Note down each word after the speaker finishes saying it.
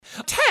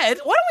Ted,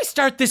 why don't we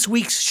start this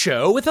week's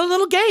show with a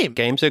little game?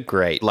 Games are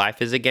great.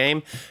 Life is a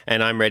game,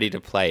 and I'm ready to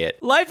play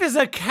it. Life is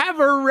a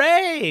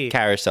cabaret.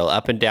 Carousel,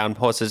 up and down,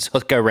 horses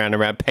go round and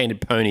round, painted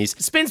ponies.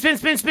 Spin, spin,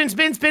 spin, spin,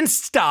 spin, spin,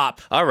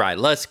 stop. All right,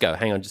 let's go.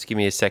 Hang on, just give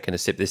me a second to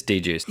sip this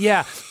D-juice.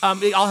 Yeah,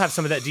 I'll have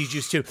some of that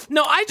D-juice too.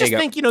 No, I just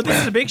think,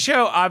 this is a big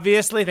show,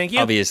 obviously. Thank you.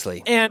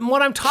 Obviously. And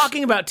what I'm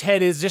talking about,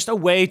 Ted, is just a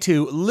way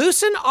to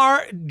loosen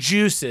our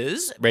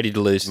juices. Ready to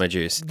lose my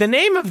juice. The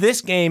name of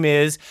this game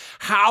is,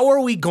 how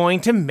are we going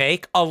to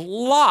make a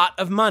lot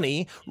of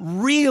money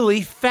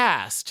really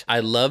fast? I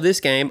love this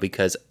game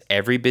because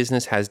every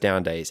business has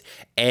down days.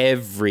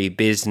 Every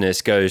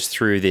business goes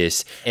through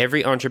this.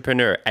 Every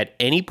entrepreneur at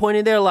any point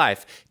in their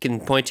life can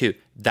point to,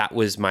 that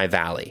was my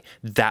valley.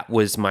 That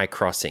was my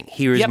crossing.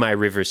 Here is my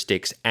river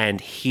Styx,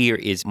 and here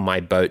is my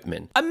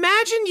boatman.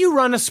 Imagine you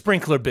run a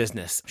sprinkler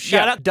business.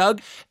 Shout out,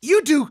 Doug.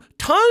 You do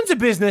tons of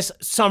business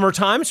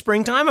summertime,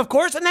 springtime, of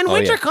course, and then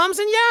winter comes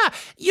and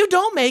you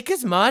don't make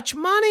as much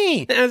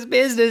money. That's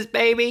business,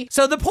 baby.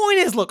 So the point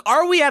is, look,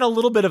 are we at a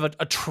little bit of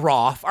a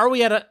trough? Are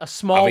we at a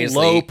small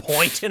low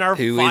point in our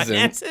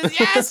finances?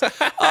 Yes.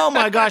 Oh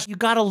my gosh, you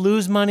got to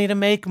lose money to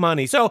make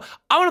money. So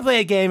I want to play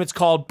a game. It's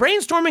called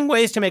Brainstorming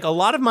Ways to Make a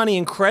Lot of Money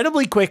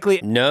Incredibly Quickly.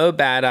 No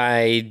bad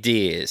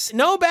ideas.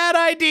 No bad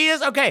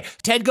ideas. Okay,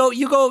 Ted,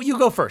 you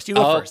go first. You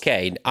go first.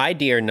 Okay,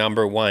 idea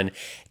number 1.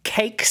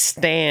 Cake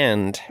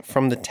stand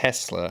from the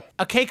Tesla.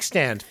 A cake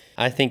stand.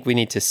 I think we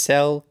need to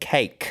sell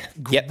cake.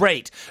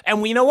 Great.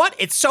 And you know what?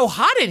 It's so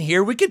hot in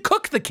here, we could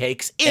cook the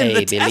cakes in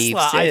the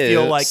Tesla, so. I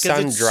feel like,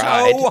 because it's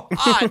so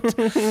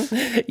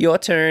hot. Your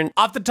turn.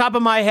 Off the top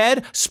of my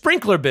head,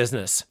 sprinkler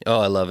business.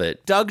 Oh, I love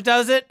it. Doug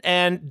does it,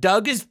 and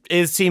Doug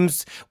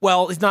seems,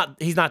 well, he's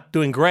not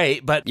doing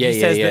great, but he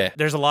says that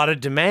there's a lot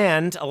of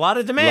demand. Well,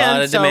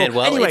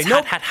 anyway, it's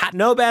hot.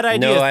 No bad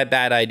ideas. No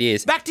bad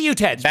ideas. Back to you,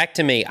 Ted. Back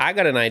to me. I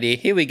got an idea.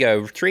 Here we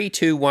go. 3,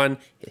 2, 1.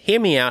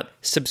 Hear me out.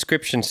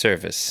 Subscription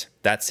service.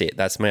 That's it.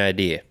 That's my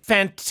idea.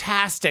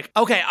 Fantastic.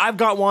 Okay, I've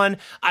got one.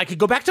 I could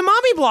go back to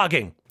mommy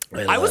blogging.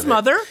 I was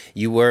mother.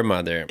 You were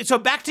mother. So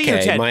back to you,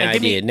 Ted. My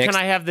idea. Can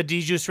I have the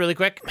D-juice really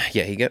quick?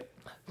 Yeah, here you go.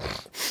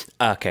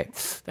 Okay.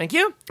 Thank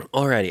you.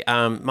 Alrighty.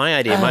 My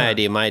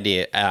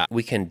idea.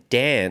 We can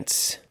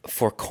dance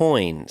for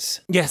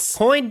coins. Yes.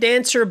 Coin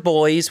dancer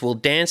boys will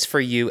dance for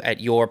you at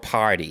your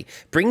party.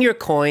 Bring your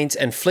coins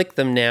and flick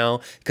them now,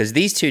 because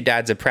these two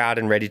dads are proud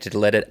and ready to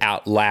let it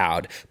out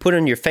loud. Put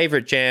on your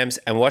favorite jams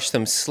and watch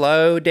them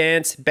slow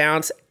dance,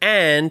 bounce,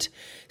 and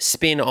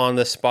spin on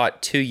the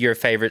spot to your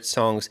favorite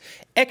songs.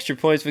 Extra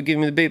points for giving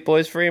me the beat,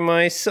 boys. Free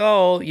my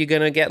soul. You're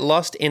going to get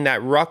lost in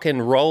that rock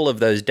and roll of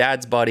those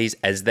dads' bodies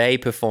as they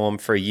perform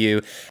for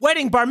you.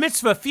 Wedding, bar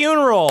mitzvah,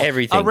 funeral.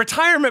 Everything. A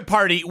retirement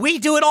party. We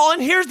do it all.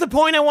 And here's the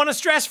point I want to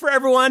stress for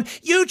everyone.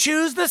 You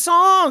choose the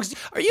songs.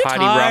 Are you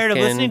Party tired rockin'. of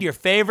listening to your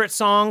favorite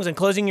songs and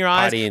closing your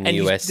eyes? Party in the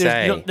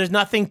USA. There's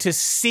nothing to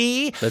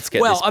see. Let's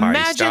get this party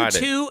imagine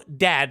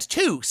started.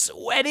 two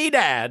sweaty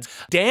dads,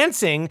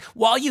 dancing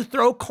while you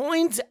throw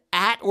coins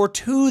at or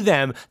to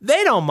them.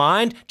 They don't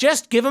mind.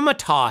 Just give them a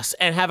toss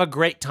and have a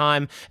great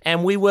time,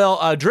 and we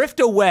will drift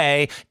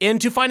away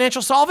into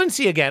financial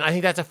solvency again. I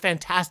think that's a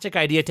fantastic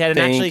idea, Ted. And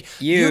actually,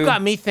 you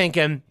got me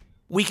thinking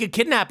we could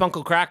kidnap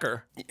Uncle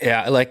Cracker.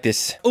 Yeah, I like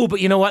this. Oh,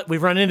 but you know what?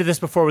 We've run into this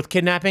before with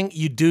kidnapping.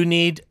 You do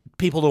need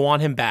people to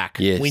want him back.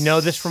 Yes. We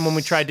know this from when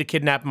we tried to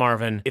kidnap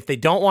Marvin. If they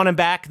don't want him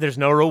back, there's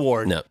no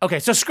reward. No. Okay,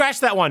 so scratch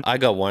that one. I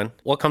got one.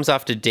 What comes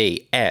after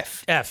D?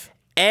 F.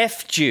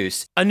 F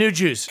juice. A new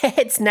juice.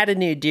 It's not a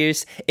new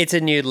juice. It's a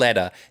new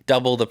letter.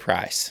 Double the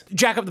price.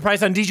 Jack up the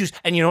price on D juice.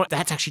 And you know what?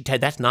 That's actually, Ted,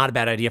 that's not a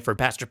bad idea for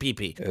Pastor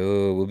PP.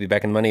 Oh, we'll be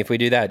back in money if we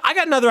do that. I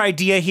got another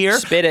idea here.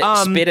 Spit it.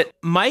 Spit it.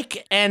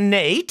 Mike and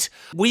Nate,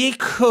 we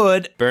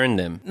could burn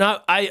them. No,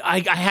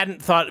 I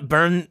hadn't thought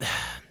burn.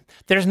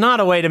 There's not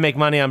a way to make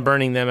money on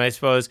burning them, I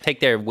suppose. Take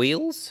their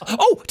wheels?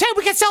 Oh, Ted,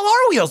 we can sell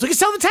our wheels. We can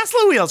sell the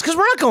Tesla wheels because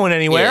we're not going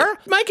anywhere. Yeah.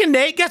 Mike and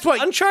Nate, guess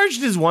what?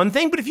 Uncharged is one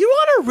thing, but if you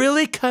want to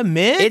really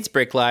commit... It's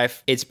brick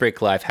life. It's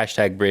brick life.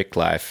 Hashtag brick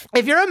life.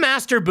 If you're a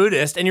master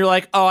Buddhist and you're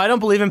like, oh, I don't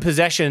believe in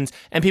possessions,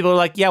 and people are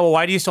like, yeah, well,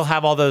 why do you still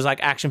have all those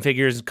like action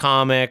figures,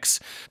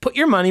 comics? Put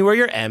your money where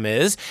your M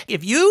is.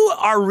 If you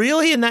are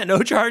really in that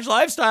no-charge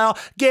lifestyle,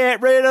 get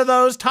rid of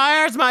those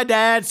tires, my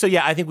dad. So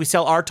yeah, I think we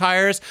sell our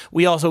tires.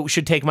 We also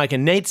should take Mike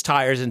and Nate's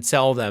tires and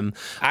sell them.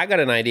 I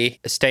got an idea.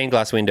 A stained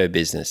glass window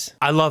business.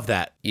 I love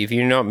that. If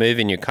you're not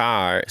moving your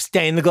car...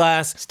 Stain the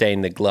glass.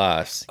 Stain the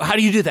glass. How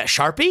do you do that?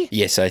 Sharpie?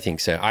 Yes, I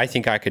think so. I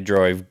think I could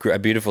draw a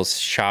beautiful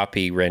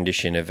Sharpie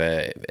rendition of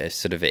a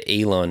sort of an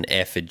Elon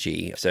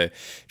effigy. So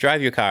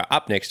drive your car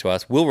up next to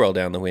us. We'll roll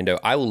down the window.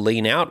 I will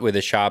lean out with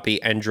a Sharpie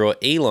and draw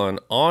Elon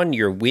on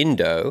your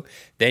window.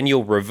 Then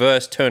you'll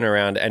reverse, turn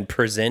around, and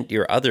present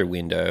your other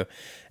window.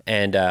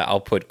 and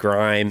I'll put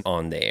Grime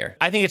on there.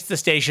 I think it's the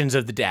stations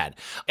of the dad.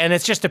 And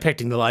it's just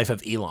depicting the life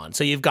of Elon.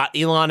 So you've got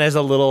Elon as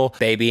a little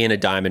baby in a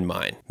diamond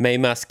mine. May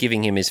Musk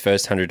giving him his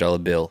first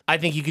 $100 bill. I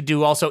think you could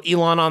do also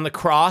Elon on the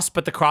cross,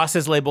 but the cross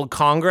is labeled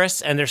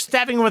Congress, and they're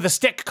stabbing him with a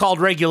stick called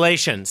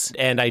regulations,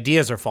 and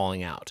ideas are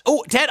falling out.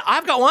 Oh, Ted,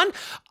 I've got one.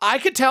 I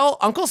could tell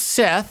Uncle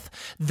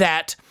Seth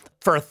that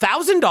for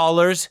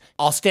 $1,000,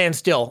 I'll stand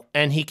still,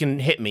 and he can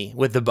hit me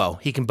with the bow.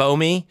 He can bow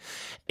me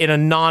in a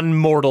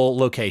non-mortal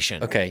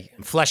location. Okay.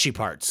 Fleshy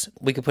parts.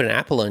 We could put an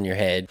apple on your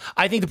head.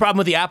 I think the problem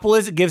with the apple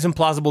is it gives him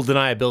plausible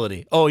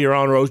deniability. Oh, Your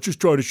Honor, I was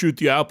just trying to shoot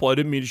the apple. I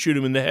didn't mean to shoot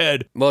him in the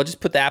head. Well,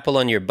 just put the apple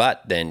on your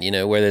butt then,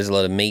 where there's a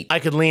lot of meat. I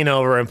could lean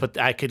over and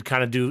I could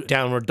kind of do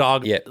downward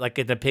dog, Yeah. like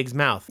in the pig's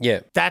mouth. Yeah.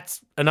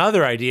 That's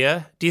another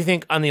idea. Do you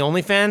think on the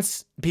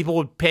OnlyFans, people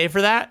would pay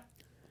for that?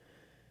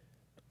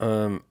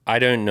 I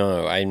don't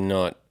know. I'm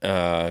not.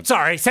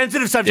 Sorry,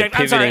 sensitive subject.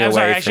 I'm sorry. pivoting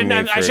away I from me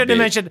shouldn't for a have bit.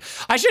 mentioned.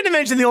 I shouldn't have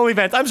mentioned the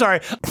OnlyFans. I'm sorry.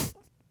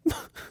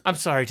 I'm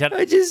sorry, Ted.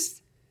 I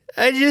just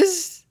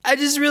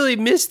really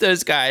miss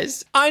those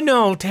guys. I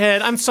know,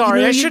 Ted. I'm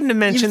sorry. I shouldn't have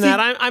mentioned that.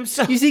 I'm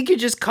so. You think you're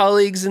just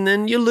colleagues, and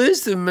then you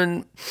lose them,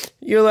 and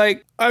you're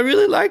like, I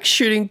really like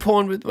shooting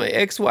porn with my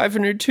ex-wife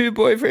and her 2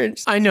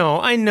 boyfriends. I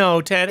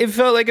know, Ted. It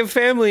felt like a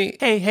family.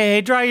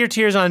 Hey, dry your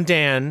tears on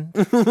Dan.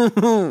 You'll get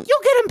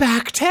him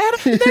back, Ted.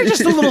 They're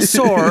just a little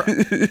sore.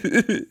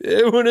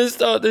 I want to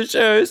start the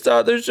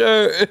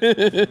show.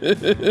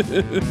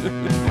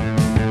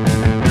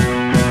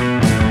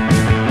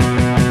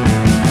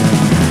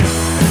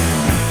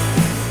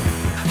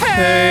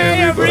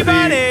 Hey,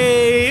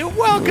 everybody!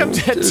 Welcome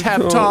to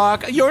Tep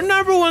Talk, your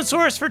number one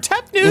source for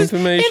Tep news,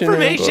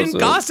 information,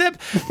 gossip,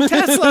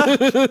 Tesla,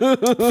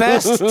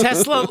 Fest,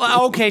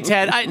 Tesla. Okay,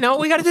 Ted,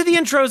 we got to do the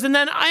intros, and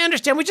then I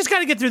understand. We just got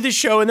to get through this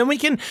show, and then we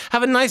can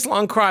have a nice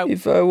long cry.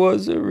 If I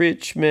was a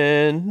rich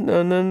man,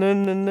 no.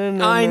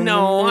 I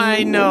know.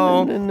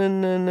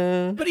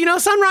 But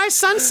sunrise,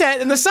 sunset,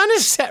 and the sun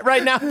is set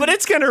right now, but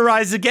it's going to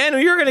rise again,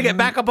 and you're going to get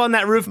back up on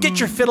that roof, get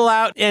your fiddle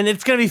out, and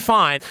it's going to be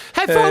fine.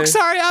 Hey, folks,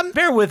 sorry,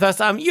 bear with us.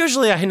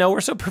 Usually I know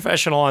we're so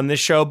professional on this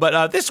show,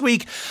 but this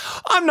week,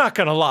 I'm not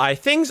going to lie,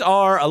 things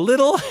are a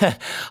little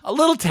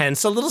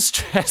tense, a little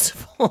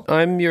stressful.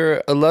 I'm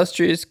your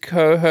illustrious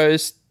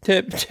co-host,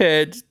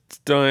 Ted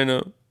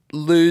Steiner.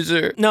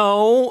 Loser.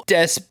 No.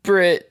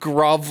 Desperate,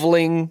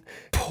 groveling,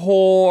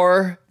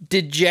 poor,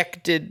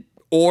 dejected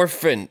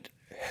orphan,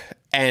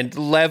 and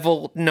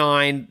level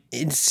 9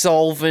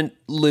 insolvent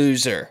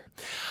loser.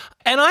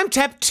 And I'm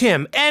Tep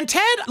Tim. And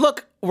Ted,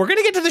 look, we're going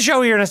to get to the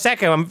show here in a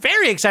second. I'm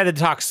very excited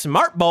to talk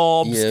smart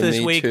bulbs this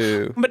week.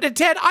 Too. But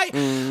Ted,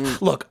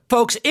 look,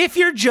 folks, if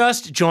you're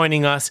just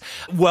joining us,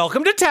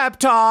 welcome to Tep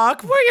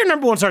Talk. We're your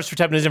number one source for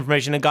Tep news,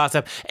 information, and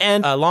gossip.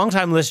 And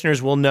longtime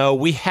listeners will know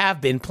we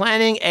have been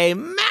planning a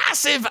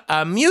massive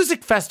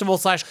music festival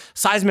 /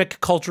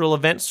 seismic cultural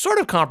event, sort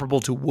of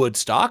comparable to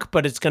Woodstock,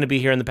 but it's going to be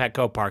here in the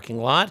Petco parking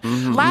lot.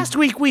 Mm-hmm. Last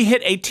week, we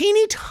hit a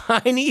teeny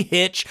tiny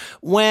hitch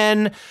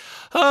when...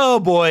 Oh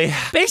boy.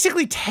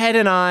 Basically, Ted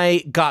and I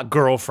got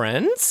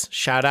girlfriends.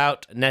 Shout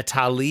out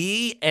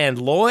Natalie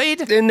and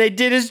Lloyd. And they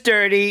did us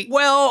dirty.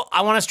 Well,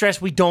 I want to stress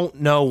we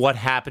don't know what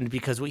happened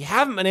because we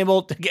haven't been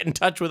able to get in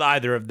touch with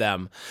either of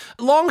them.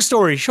 Long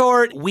story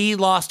short, we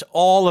lost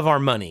all of our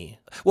money.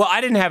 Well,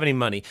 I didn't have any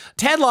money.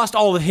 Ted lost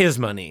all of his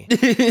money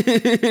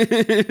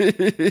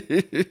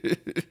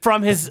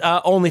from his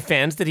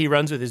OnlyFans that he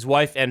runs with his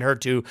wife and her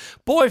 2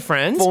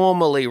 boyfriends.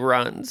 Formally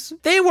runs.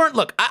 They weren't,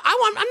 look,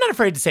 I'm not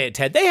afraid to say it,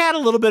 Ted. They had a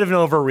little bit of an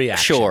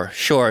overreaction.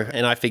 Sure,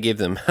 and I forgive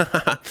them.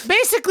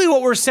 Basically,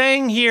 what we're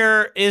saying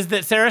here is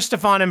that Sarah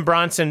Stefan and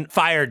Bronson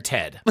fired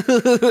Ted.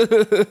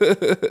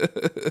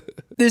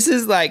 This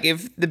is like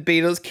if the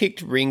Beatles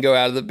kicked Ringo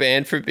out of the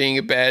band for being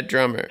a bad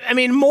drummer. I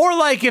mean, more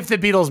like if the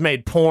Beatles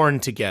made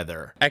porn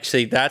together.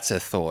 Actually, that's a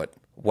thought.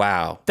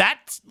 Wow.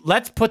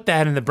 Let's put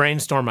that in the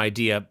brainstorm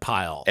idea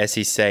pile.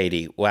 Essie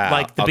Sadie. Wow.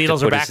 Like the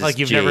Beatles are back like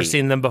you've never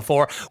seen them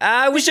before.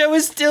 I wish I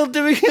was still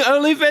doing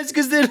OnlyFans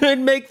because then I'd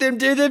make them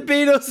do the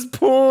Beatles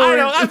porn. I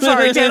know. I'm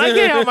sorry, Ted. I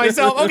can't help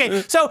myself.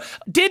 Okay, so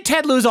did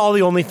Ted lose all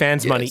the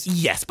OnlyFans money?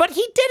 Yes, but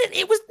he didn't.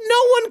 It was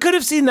no one could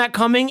have seen that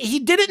coming. He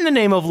did it in the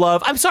name of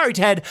love. I'm sorry,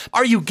 Ted.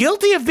 Are you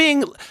guilty of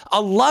being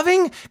a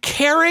loving,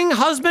 caring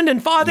husband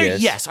and father?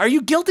 Yes. Are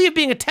you guilty of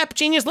being a Tep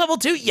Genius level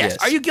 2? Yes.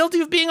 Are you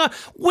guilty of being a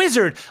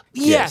wizard?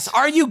 Yes.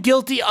 Are you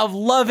guilty of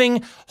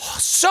loving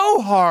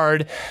so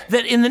hard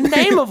that in the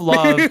name of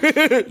love,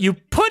 you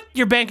put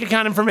your bank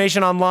account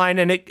information online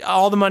and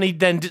all the money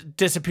then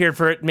disappeared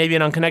for maybe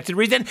an unconnected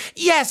reason?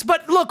 Yes,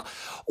 but look,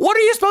 what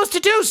are you supposed to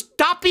do?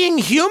 Stop being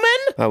human?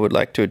 I would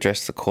like to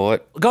address the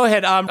court. Go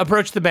ahead,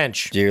 approach the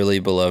bench. Dearly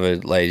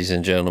beloved ladies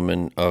and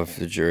gentlemen of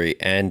the jury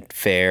and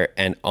fair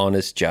and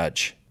honest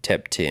judge,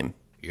 Tep Tim.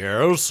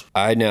 Yes?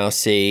 I now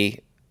see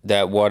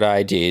that what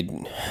I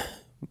did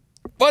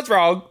was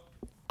wrong.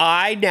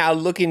 I now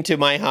look into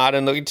my heart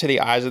and look into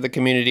the eyes of the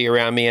community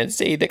around me and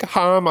see the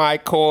harm I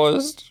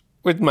caused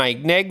with my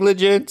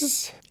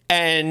negligence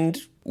and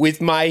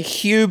with my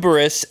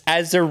hubris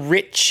as a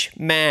rich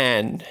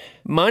man.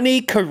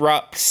 Money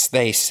corrupts,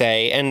 they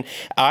say, and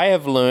I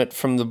have learnt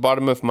from the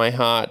bottom of my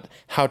heart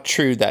how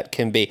true that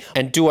can be.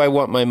 And do I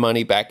want my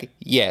money back?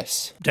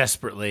 Yes.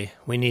 Desperately.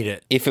 We need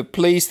it. If it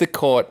please the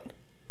court,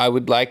 I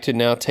would like to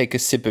now take a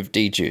sip of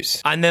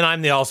D-juice. And then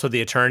I'm also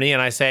the attorney,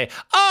 and I say,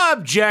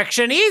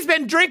 objection, he's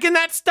been drinking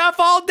that stuff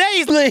all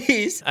day.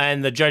 Please.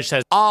 And the judge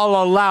says, I'll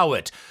allow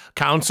it.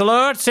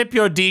 Counselor, sip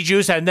your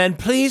D-juice, and then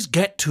please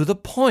get to the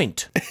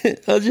point.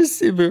 I'll just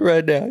sip it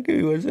right now. Give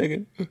me 1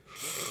 second.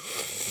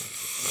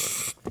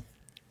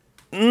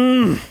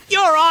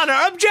 Your Honor,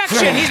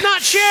 objection! He's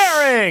not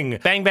sharing!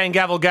 Bang, bang,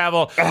 gavel,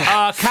 gavel.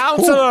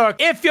 Counselor,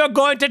 if you're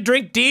going to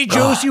drink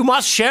D-juice, you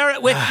must share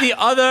it with the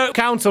other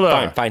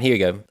counselor. Fine, here you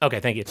go. Okay,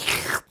 thank you.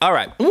 All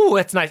right. Ooh,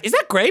 that's nice. Is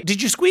that grape?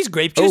 Did you squeeze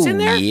grape juice in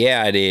there?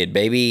 Yeah, I did,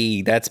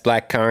 baby. That's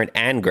blackcurrant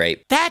and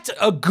grape. That's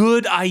a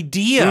good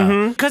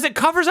idea. Because it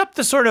covers up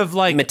the sort of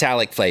like...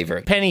 metallic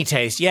flavor. penny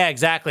taste. Yeah,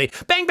 exactly.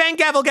 Bang, bang,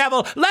 gavel,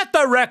 gavel. Let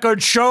the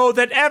record show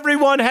that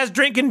everyone has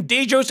drinking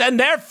D-juice and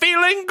they're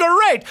feeling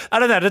great.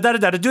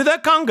 Do the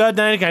conga.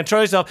 Then you can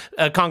control yourself.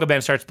 Conga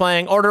band starts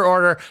playing.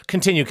 Order.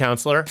 Continue,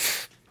 counselor.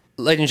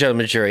 Ladies and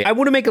gentlemen, jury, I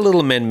want to make a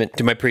little amendment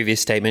to my previous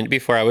statement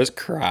before I was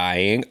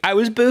crying. I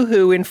was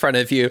boo-hoo in front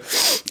of you.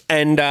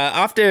 And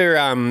after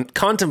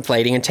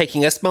contemplating and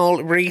taking a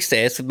small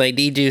recess with my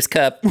D-juice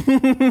cup,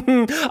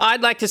 I'd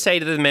like to say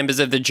to the members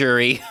of the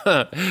jury,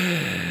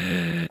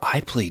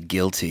 I plead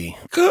guilty.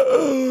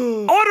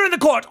 Order in the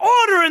court!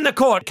 Order in the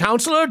court!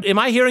 Counselor, am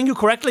I hearing you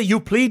correctly?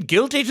 You plead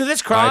guilty to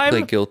this crime? I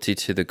plead guilty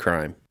to the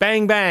crime.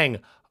 Bang, bang.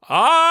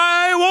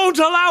 I won't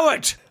allow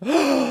it.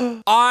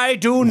 I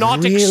do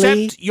not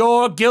accept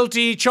your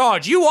guilty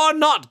charge. You are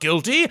not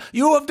guilty.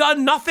 You have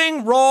done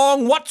nothing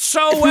wrong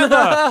whatsoever.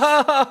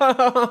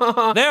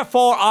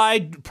 Therefore,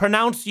 I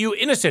pronounce you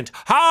innocent.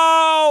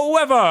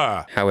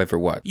 However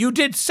what? you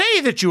did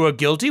say that you were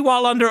guilty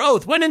while under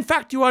oath, when in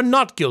fact you are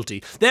not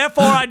guilty.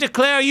 Therefore, I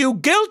declare you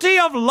guilty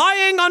of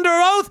lying under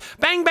oath.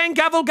 Bang, bang,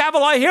 gavel,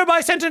 gavel. I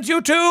hereby sentence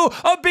you to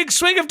a big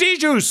swig of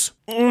D-juice.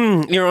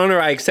 Your Honor,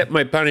 I accept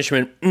my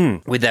punishment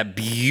with that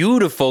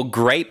beautiful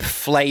grape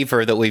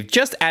flavor that we've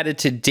just added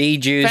to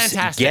D-juice.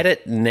 Fantastic. Get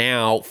it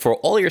now for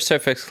all your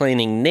surface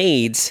cleaning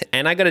needs.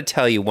 And I got to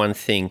tell you one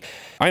thing.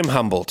 I'm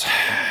humbled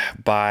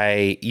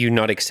by you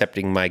not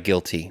accepting my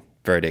guilty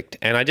verdict.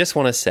 And I just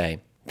want to say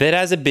that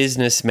as a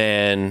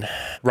businessman,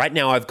 right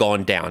now I've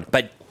gone down.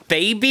 But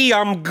baby,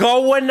 I'm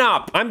going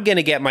up. I'm going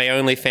to get my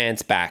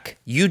OnlyFans back.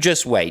 You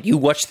just wait. You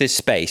watch this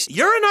space.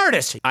 You're an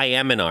artist. I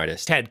am an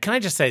artist. Ted, can I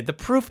just say, the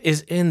proof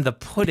is in the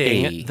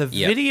pudding. Hey, the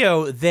yep.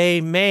 video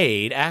they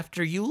made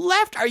after you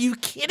left. Are you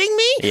kidding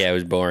me? Yeah, it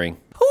was boring.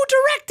 Who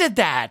directed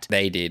that?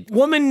 They did.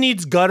 Woman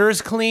needs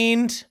gutters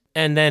cleaned,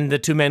 and then the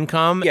two men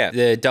come. Yeah,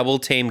 the double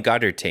team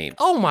gutter team.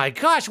 Oh my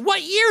gosh,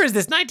 what year is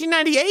this?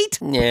 1998?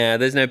 Yeah,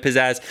 there's no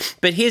pizzazz.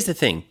 But here's the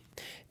thing.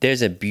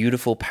 There's a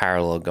beautiful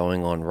parallel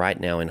going on right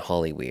now in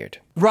Hollyweird.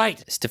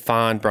 Right.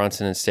 Stefan,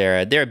 Bronson, and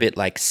Sarah, they're a bit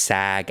like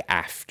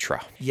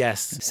SAG-AFTRA.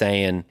 Yes.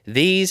 Saying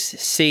these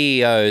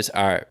CEOs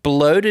are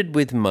bloated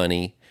with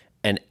money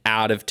and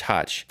out of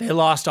touch. They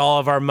lost all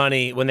of our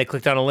money when they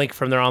clicked on a link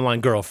from their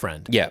online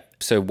girlfriend. Yeah.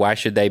 So why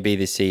should they be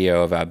the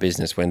CEO of our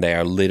business when they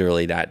are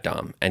literally that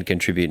dumb and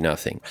contribute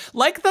nothing?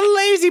 Like the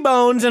lazy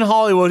bones in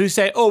Hollywood who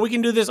say, oh, we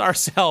can do this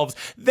ourselves.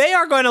 They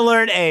are going to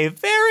learn a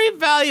very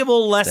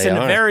valuable lesson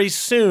very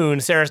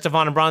soon, Sarah,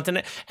 Stefan, and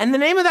Bronson. And the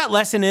name of that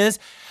lesson is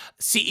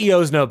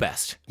CEOs know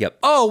best. Yep.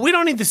 Oh, we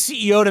don't need the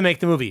CEO to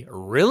make the movie.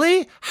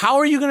 Really? How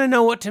are you going to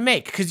know what to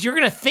make? Because you're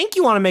going to think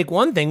you want to make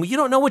one thing, but you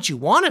don't know what you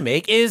want to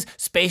make is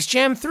Space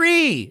Jam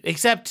 3.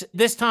 Except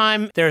this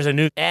time, there's a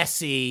new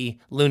SE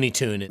Looney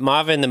Tune.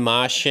 Marvin the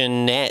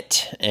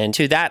Martianette. And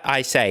to that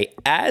I say,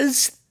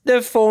 as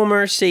the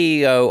former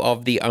CEO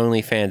of the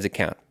OnlyFans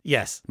account,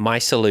 yes, my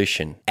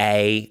solution,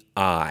 AI.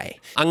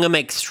 I'm going to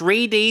make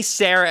 3D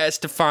Sarah,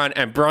 Stefan,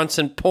 and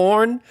Bronson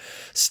porn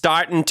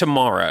starting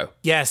tomorrow.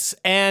 Yes,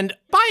 and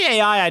by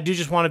AI, I do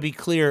just want to be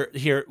clear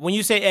here. When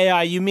you say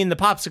AI, you mean the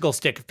popsicle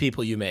stick of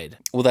people you made.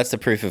 Well, that's the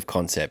proof of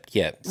concept,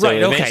 yeah. So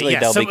right, eventually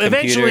okay, yes. they'll be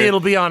Eventually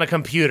it'll be on a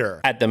computer.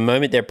 At the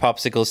moment, they're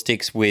popsicle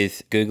sticks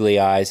with googly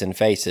eyes and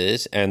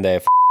faces, and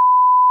they're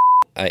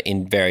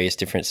in various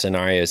different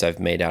scenarios I've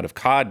made out of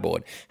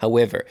cardboard.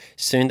 However,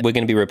 soon we're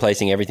going to be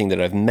replacing everything that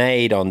I've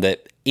made on the,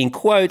 in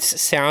quotes,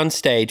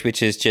 soundstage,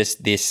 which is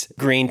just this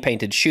green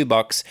painted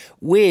shoebox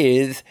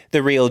with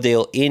the real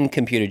deal in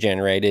computer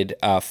generated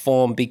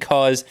form,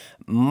 because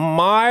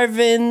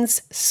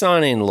Marvin's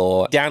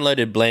son-in-law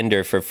downloaded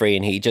Blender for free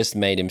and he just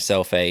made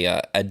himself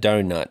a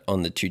donut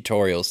on the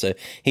tutorial. So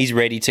he's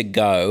ready to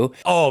go.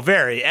 Oh,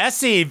 very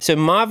SE. So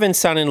Marvin's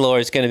son-in-law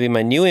is going to be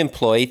my new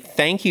employee.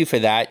 Thank you for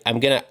that. I'm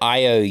going to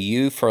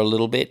IOU for a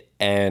little bit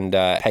and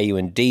pay you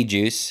in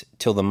D-juice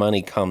till the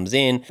money comes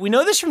in. We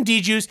know this from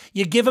D-juice.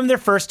 You give them their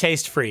first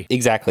taste free.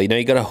 Exactly. No,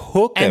 you got to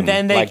hook them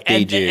like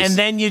D-juice. And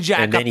then you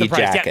jack up the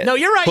price. Jack it. No,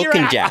 you're right. Hook you're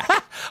right. and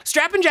jack.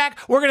 Strap and jack.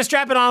 We're going to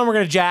strap it on. We're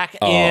going to jack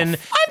in.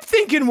 I'm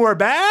thinking we're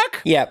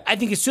back. Yep. I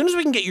think as soon as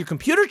we can get your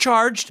computer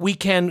charged, we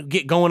can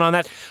get going on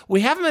that.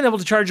 We haven't been able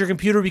to charge your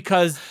computer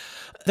because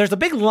there's a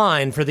big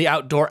line for the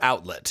outdoor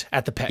outlet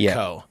at the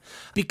Petco.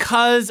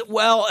 Because,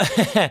 well,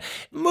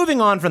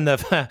 moving on from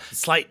the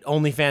slight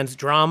OnlyFans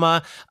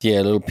drama.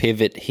 Yeah, a little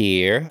pivot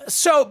here.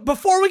 So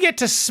before we get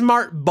to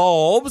smart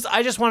bulbs,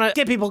 I just want to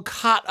get people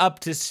caught up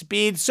to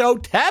speed. So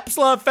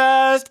Tesla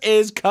Fest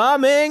is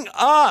coming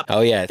up.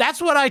 Oh, yeah.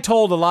 That's what I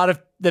told a lot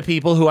of the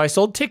people who I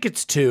sold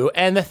tickets to.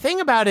 And the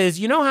thing about it is,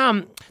 you know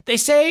how they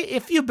say,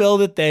 if you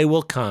build it, they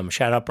will come.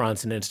 Shout out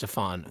Bronson and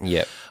Stefan.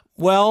 Yep.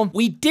 Well,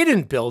 we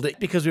didn't build it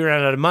because we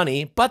ran out of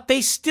money, but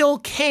they still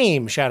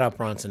came. Shout out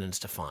Bronson and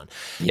Stefan.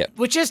 Yep.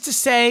 Which is to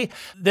say,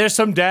 there's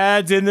some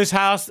dads in this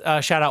house.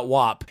 Shout out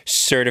WAP.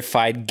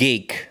 Certified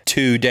geek,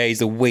 2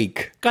 days a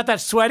week. Got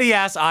that sweaty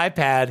ass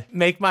iPad.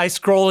 Make my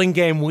scrolling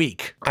game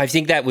weak. I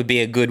think that would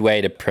be a good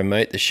way to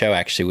promote the show,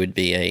 actually, would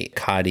be a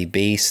Cardi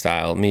B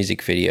style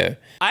music video.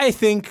 I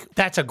think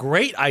that's a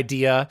great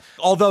idea.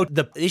 Although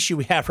the issue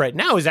we have right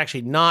now is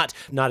actually not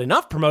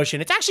enough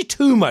promotion. It's actually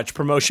too much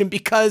promotion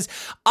because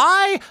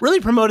I really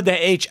promoted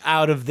the H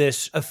out of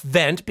this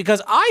event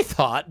because I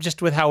thought,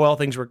 just with how well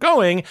things were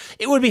going,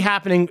 it would be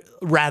happening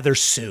rather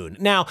soon.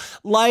 Now,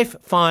 life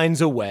finds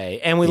a way,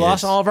 and we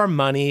lost all of our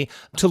money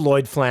to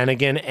Lloyd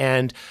Flanagan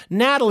and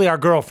Natalie, our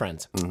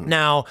girlfriends.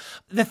 Now,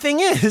 the thing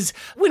is,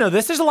 we know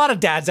this, there's a lot of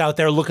dads out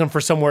there looking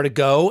for somewhere to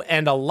go,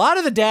 and a lot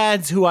of the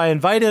dads who I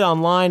invited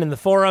online in the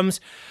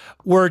forums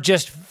were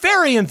just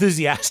very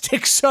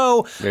enthusiastic.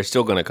 So they're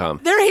still going to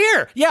come. They're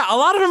here. Yeah, a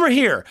lot of them are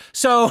here.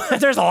 So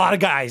there's a lot of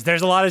guys.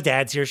 There's a lot of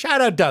dads here.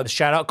 Shout out Doug.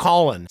 Shout out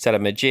Colin. Shout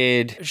out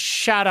Majid.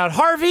 Shout out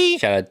Harvey.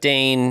 Shout out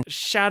Dane.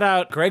 Shout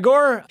out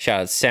Gregor.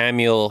 Shout out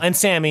Samuel. And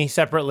Sammy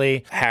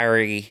separately.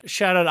 Harry.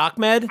 Shout out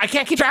Ahmed. I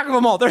can't keep track of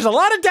them all. There's a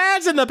lot of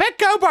dads in the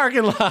Petco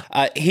parking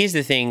lot. Here's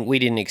the thing we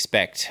didn't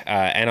expect,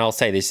 and I'll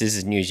say this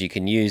is news you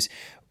can use.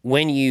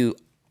 When you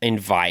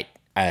invite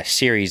a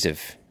series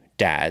of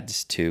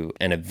dads to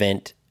an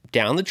event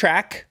down the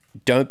track,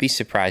 don't be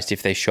surprised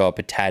if they show up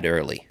a tad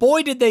early.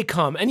 Boy, did they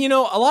come. And you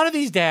know, a lot of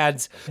these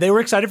dads, they were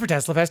excited for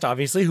Tesla Fest,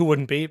 obviously, who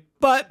wouldn't be?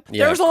 But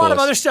there was a lot of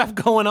other stuff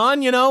going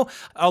on, you know?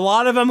 A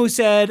lot of them who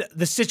said,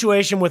 the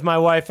situation with my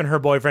wife and her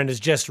boyfriend is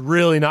just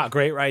really not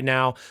great right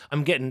now.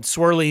 I'm getting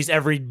swirlies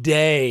every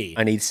day.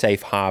 I need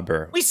safe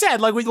harbor. We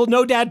said,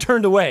 no dad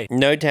turned away.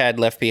 No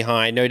dad left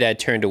behind, no dad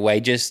turned away.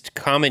 Just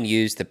come and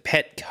use the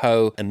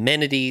Petco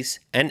amenities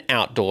and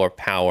outdoor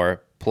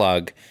power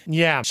plug.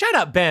 Yeah. Shout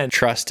out Ben.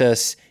 Trust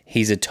us,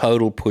 he's a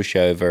total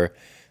pushover.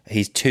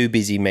 He's too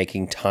busy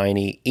making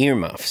tiny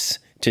earmuffs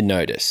to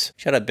notice.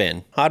 Shut up,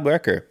 Ben. Hard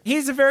worker.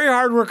 He's a very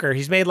hard worker.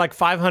 He's made like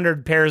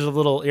 500 pairs of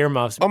little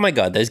earmuffs. Oh my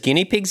God, those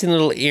guinea pigs in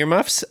little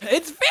earmuffs?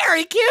 It's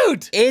very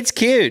cute. It's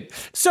cute.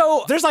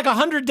 So there's like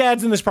 100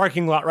 dads in this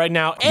parking lot right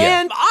now,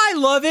 and I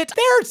love it.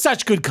 They're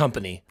such good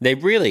company. They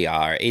really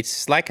are.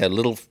 It's like a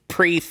little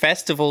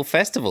pre-festival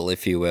festival,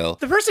 if you will.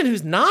 The person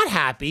who's not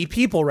happy,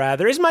 people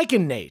rather, is Mike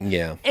and Nate.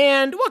 Yeah.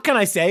 And what can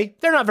I say?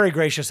 They're not very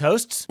gracious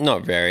hosts.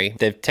 Not very.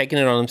 They've taken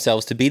it on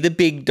themselves to be the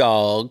big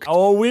dog.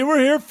 Oh, we were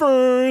here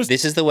first.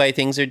 This is the way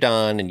things are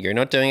done, and you're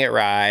not doing it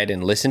right,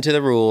 and listen to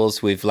the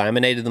rules. We've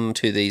laminated them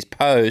to these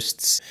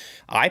posts.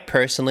 I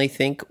personally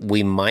think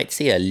we might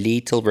see a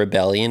little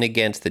rebellion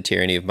against the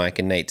tyranny of Mike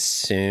and Nate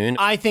soon.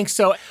 I think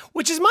so,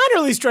 which is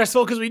minorly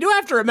stressful because we do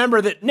have to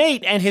remember that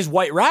Nate and his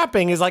white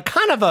wrapping is like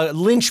kind of a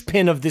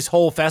linchpin of this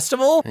whole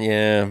festival.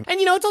 Yeah. And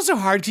you know, it's also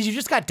hard because you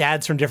just got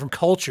dads from different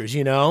cultures,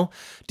 you know?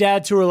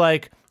 Dads who are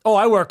like, oh,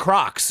 I wear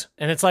Crocs.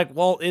 And it's like,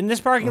 well, in this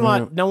parking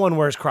lot, no one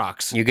wears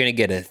Crocs. You're going to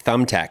get a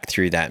thumbtack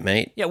through that,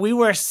 mate. Yeah, we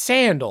wear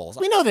sandals.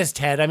 We know this,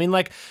 Ted. I mean,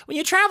 like, when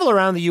you travel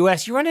around the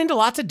U.S., you run into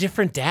lots of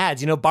different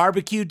dads, you know,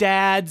 barbecue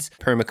dads.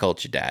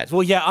 Permaculture dads.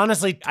 Well, yeah,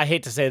 honestly, I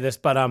hate to say this,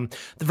 but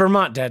the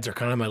Vermont dads are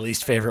kind of my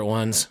least favorite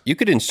ones. You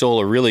could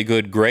install a really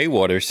good gray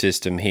water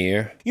system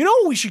here. You know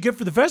what we should get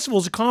for the festival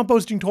is a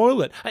composting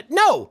toilet.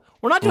 No!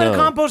 We're not doing a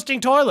composting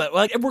toilet.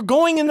 Like, we're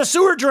going in the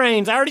sewer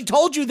drains. I already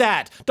told you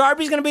that.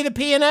 Darby's going to be the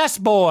P&S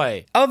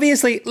boy.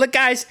 Obviously, look,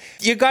 guys,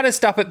 you got to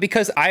stop it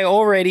because I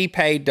already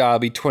paid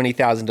Darby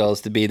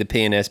 $20,000 to be the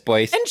P&S boy.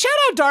 And shout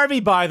out Darby,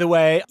 by the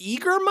way.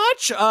 Eager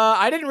much?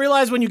 I didn't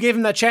realize when you gave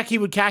him that check, he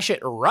would cash it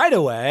right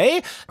away.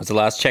 It was the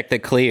last check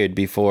that cleared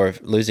before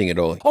losing it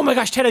all. Oh my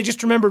gosh, Ted, I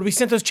just remembered. We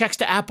sent those checks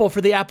to Apple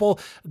for the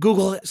Apple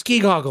Google ski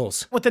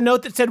goggles with the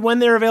note that said, when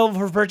they're available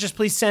for purchase,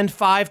 please send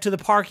 5 to the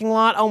parking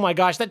lot. Oh my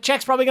gosh, that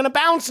check's probably going to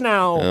bounce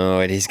now. Oh,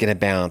 it is going to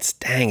bounce.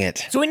 Dang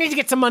it. So we need to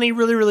get some money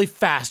really, really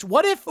fast.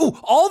 What if,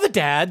 all the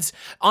dads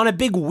on a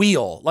big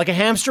wheel, like a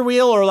hamster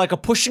wheel or like a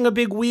pushing a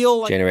big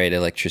wheel. Generate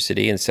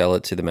electricity and sell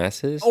it to the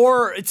masses?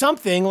 Or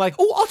something like,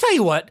 I'll tell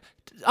you what.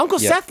 Uncle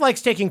Seth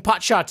likes taking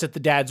pot shots at the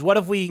dads. What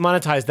if we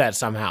monetize that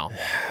somehow?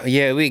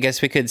 Yeah, we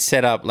guess we could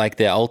set up like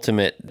the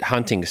ultimate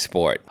hunting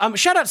sport.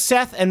 Shout out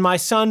Seth and my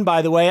son,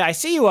 by the way. I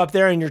see you up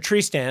there in your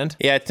tree stand.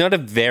 Yeah, it's not a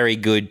very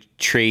good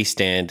tree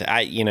stand.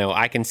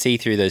 I can see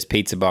through those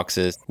pizza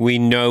boxes. We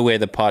know where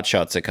the pot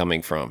shots are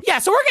coming from. Yeah,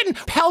 so we're getting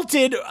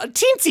pelted a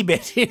teensy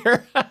bit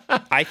here.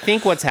 I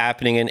think what's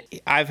happening, and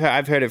I've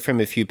heard it from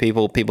a few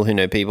people who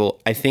know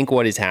people. I think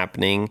what is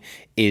happening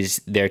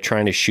is they're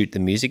trying to shoot the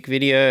music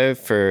video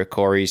for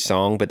Corey's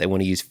song, but they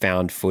want to use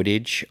found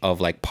footage of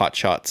like pot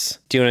shots.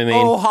 Do you know what I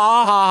mean? Oh,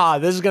 ha, ha, ha.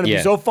 This is going to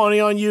be so funny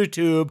on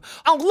YouTube.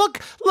 Oh,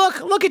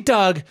 look at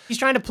Doug. He's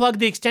trying to plug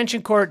the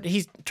extension cord.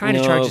 He's trying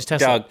to charge his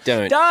Tesla. Doug,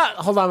 don't. Doug,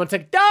 hold on one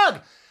second.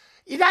 Doug,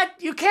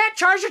 you can't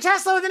charge your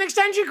Tesla with an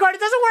extension cord. It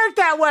doesn't work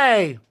that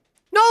way.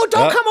 No,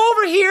 don't come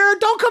over here.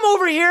 Don't come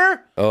over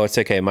here. Oh, it's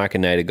okay. Mike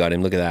and Nate got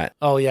him. Look at that.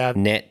 Oh, yeah.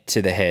 Net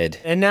to the head.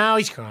 And now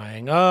he's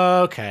crying.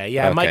 Okay.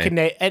 Yeah, okay. Mike and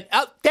Nate. And,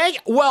 dang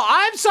it. Well,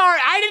 I'm sorry.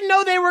 I didn't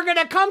know they were going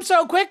to come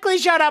so quickly.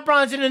 Shut up,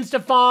 Bronson and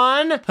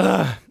Stefan.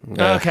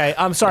 Okay.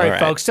 I'm sorry,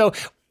 folks. So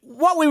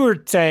what we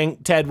were saying,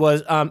 Ted,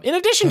 was in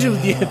addition to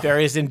the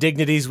various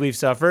indignities we've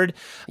suffered.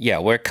 Yeah,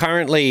 we're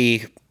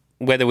currently,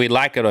 whether we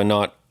like it or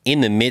not, in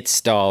the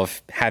midst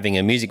of having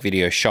a music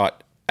video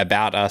shot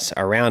about us,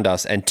 around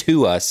us, and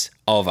to us,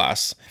 of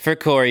us, for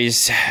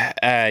Corey's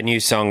new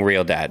song,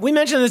 Real Dad. We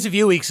mentioned this a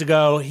few weeks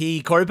ago.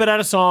 Corey put out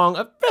a song,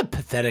 a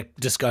pathetic,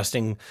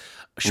 disgusting,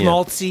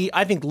 schmaltzy,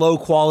 I think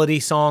low-quality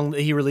song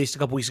that he released a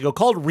couple weeks ago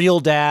called Real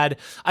Dad.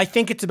 I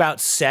think it's about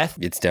Seth.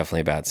 It's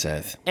definitely about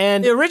Seth.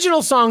 And the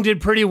original song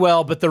did pretty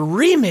well, but the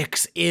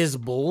remix is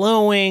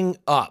blowing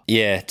up.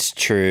 Yeah, it's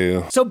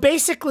true. So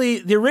basically,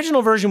 the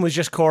original version was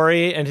just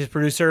Corey and his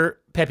producer,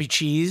 Peppy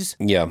Cheese.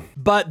 Yeah.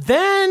 But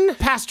then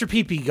Pastor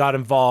Peepee got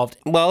involved.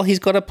 Well, he's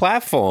got a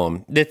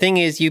platform. The thing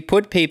is, you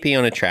put Peepee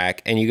on a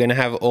track and you're going to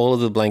have all of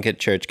the Blanket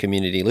Church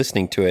community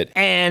listening to it.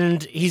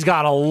 And he's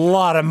got a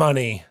lot of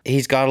money.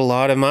 He's got a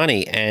lot of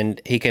money,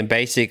 and he can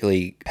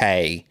basically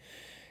pay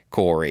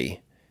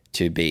Corey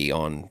to be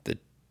on the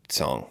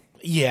song.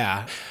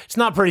 Yeah. It's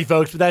not pretty,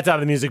 folks, but that's how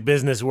the music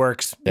business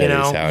works. That is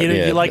how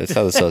that's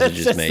how the sausage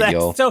is made,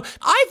 y'all. So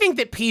I think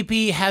that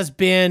Peepee has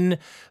been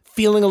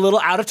feeling a little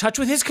out of touch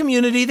with his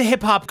community, the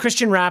hip-hop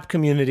Christian rap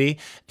community.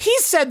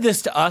 He's said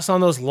this to us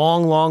on those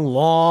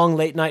long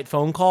late-night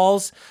phone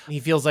calls. He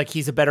feels like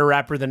he's a better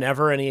rapper than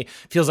ever, and he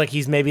feels like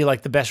he's maybe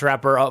like the best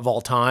rapper of all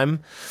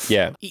time.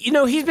 Yeah.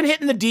 He's been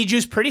hitting the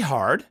D-Juice pretty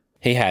hard.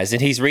 He has,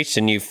 and he's reached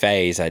a new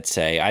phase, I'd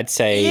say.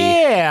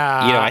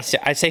 Yeah.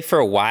 I'd say for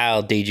a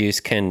while,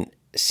 D-Juice can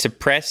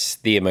suppress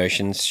the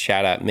emotions,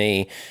 shout out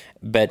me.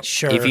 But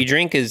if you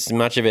drink as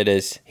much of it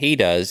as he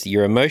does,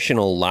 your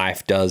emotional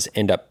life does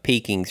end up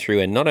peeking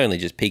through, and not only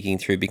just peeking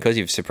through because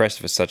you've suppressed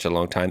it for such a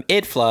long time,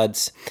 it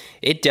floods,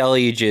 it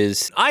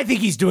deluges. I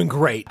think he's doing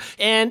great.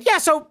 And yeah,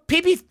 so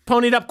Peepee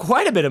ponied up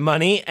quite a bit of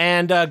money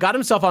and got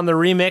himself on the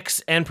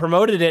remix and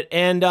promoted it.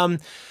 And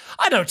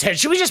I don't know, Ted,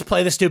 should we just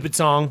play the stupid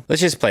song? Let's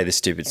just play the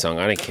stupid song.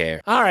 I don't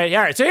care. All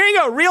right. So here you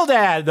go. Real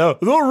Dad, the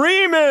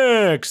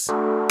remix.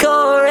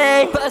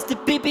 Corey, Pastor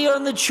Peepee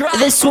on the track.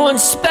 This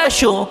one's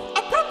special.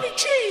 A puppy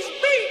cheese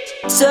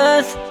beat.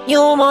 Seth,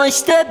 you're my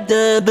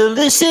stepdad, but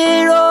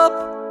listen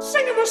up.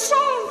 Sing him a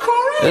song,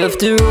 Corey.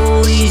 After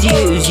all these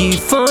years, you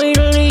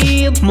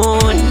finally are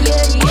mine.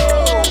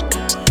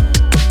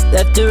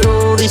 After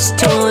all this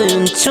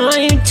time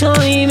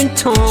and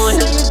time.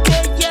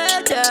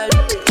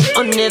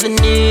 I never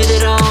knew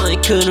that I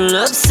could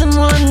love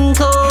someone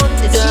called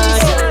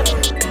Dad.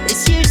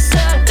 It's you,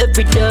 Seth.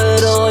 Every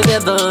dad I've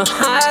ever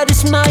had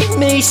has made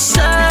me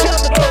sad.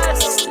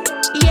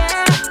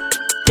 Yeah.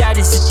 That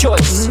is a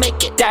choice,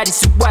 make it. That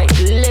is the way,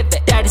 live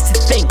it. That is the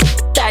thing,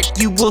 that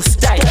you will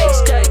stay.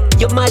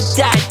 You're my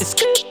dad,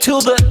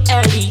 till the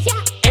end.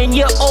 And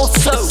you're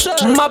also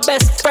my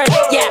best friend,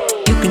 yeah.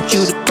 You can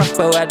shoot a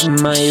crossbow at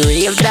my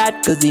real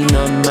dad, cause he's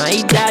not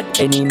my dad,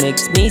 and he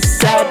makes me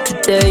sad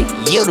today.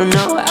 You don't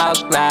know how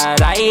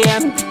glad I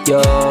am.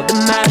 You're the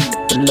man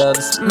who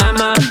loves my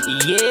mom,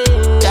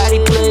 yeah.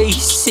 Daddy,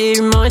 please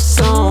hear my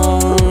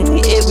song.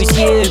 It was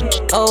you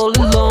all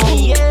along,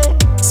 yeah.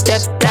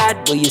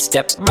 Stepdad, will you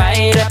step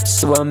right up?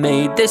 So I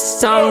made this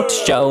song to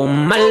show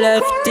my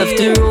love to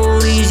you. After all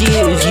these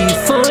years, you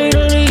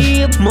finally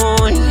have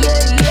mine.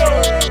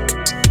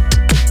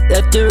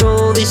 After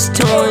all this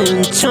time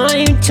and time.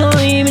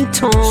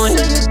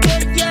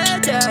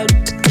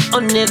 I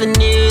never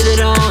knew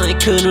that I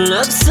could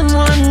love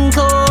someone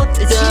called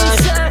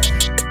Dad.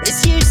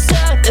 It's you,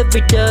 Seth.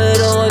 Every dad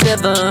I've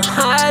ever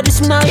had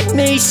has made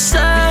me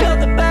sad. You're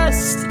the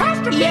best,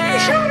 yeah.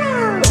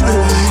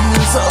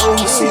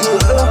 Songs you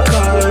look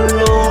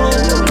alone,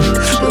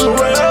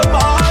 where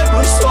my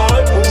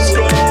disciples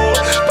go.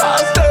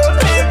 Pastor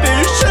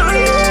Peepee,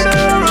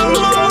 shelter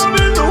alone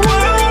in the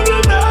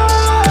wilderness.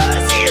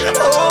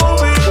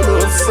 Oh,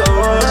 little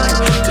son,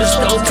 just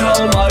don't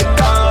tell my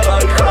dad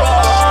I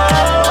cry.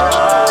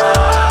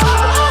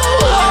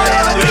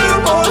 You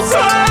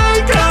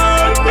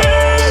forsaken me.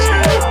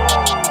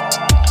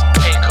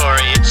 Hey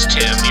Corey, it's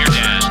Tim, your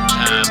dad,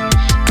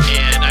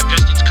 and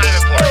it's kind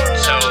of important.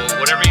 So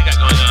whatever you got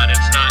going on, it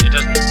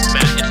doesn't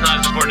matter. It's not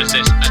as important as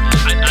this.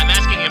 I'm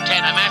asking him,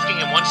 Ted. I'm asking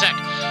him 1 sec.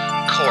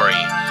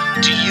 Corey,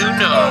 do you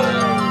know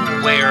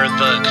where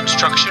the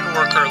construction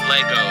worker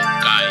Lego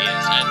guy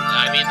is? And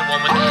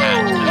one with the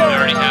hat, because we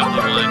already have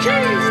the one with the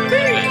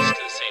vest,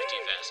 the safety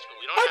vest. But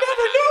we don't have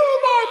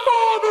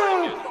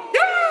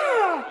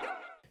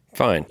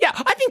Fine. Yeah,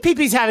 I think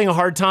Pee-Pee's having a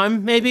hard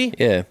time, maybe.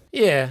 Yeah.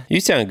 Yeah. You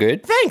sound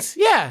good. Thanks.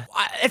 Yeah.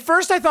 At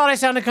first, I thought I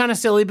sounded kind of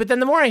silly, but then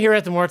the more I hear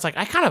it, the more it's like,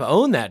 I kind of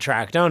own that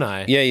track, don't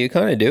I? Yeah, you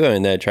kind of do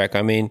own that track.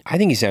 I mean, I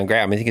think you sound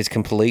great. I mean, I think it's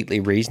completely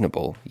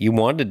reasonable. You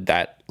wanted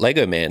that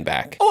Lego Man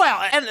back. Oh,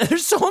 well, and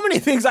there's so many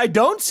things I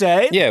don't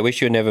say. Yeah,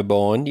 wish you were never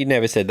born. You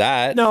never said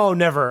that. No,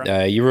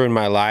 never. You ruined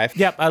my life.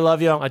 Yep, I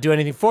love you. I'll do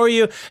anything for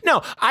you.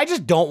 No, I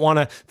just don't want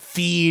to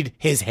feed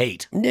his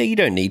hate. No, you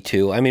don't need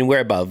to. I mean, we're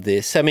above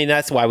this. I mean,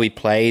 that's why we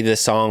play the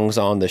songs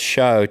on the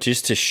show,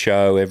 just to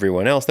show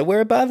everyone else that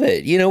we're above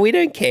it. You know, we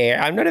don't care.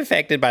 I'm not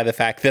affected by the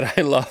fact that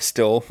I lost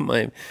all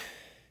my...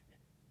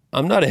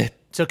 I'm not a...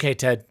 It's okay,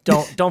 Ted.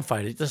 Don't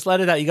fight it. Just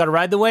let it out. You got to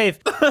ride the wave.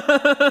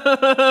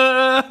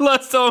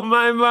 lost all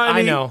my money.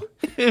 I know.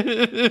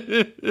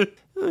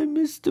 I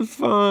missed the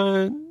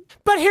fun.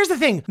 But here's the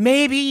thing.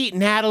 Maybe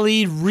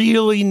Natalie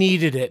really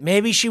needed it.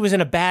 Maybe she was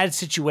in a bad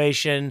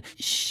situation.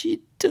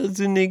 She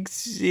doesn't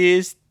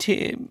exist,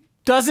 Tim.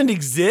 Doesn't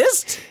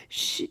exist?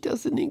 She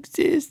doesn't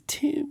exist,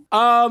 Tim.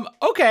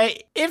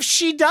 Okay. If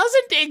she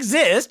doesn't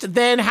exist,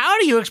 then how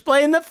do you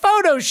explain the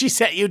photos she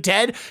sent you,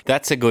 Ted?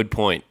 That's a good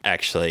point,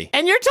 actually.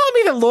 And you're telling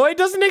me that Lloyd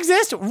doesn't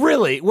exist?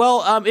 Really?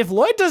 Well, if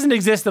Lloyd doesn't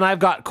exist, then I've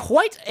got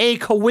quite a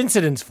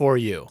coincidence for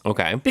you.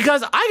 Okay.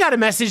 Because I got a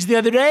message the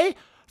other day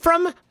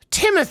from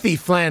Timothy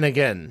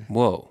Flanagan.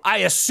 Whoa. I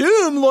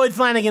assume Lloyd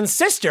Flanagan's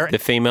sister. The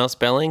female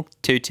spelling?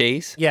 2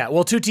 T's? Yeah,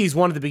 well, 2 T's,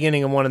 one at the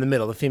beginning and one in the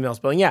middle, the female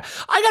spelling. Yeah,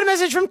 I got a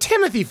message from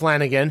Timothy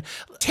Flanagan.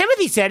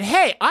 Timothy said,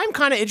 hey, I'm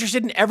kind of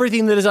interested in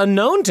everything that is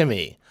unknown to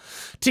me.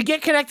 To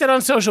get connected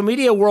on social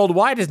media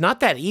worldwide is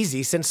not that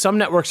easy since some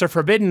networks are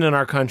forbidden in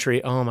our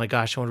country. Oh my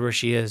gosh, I wonder where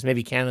she is.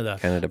 Maybe Canada.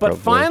 Canada, but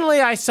probably.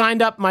 finally, I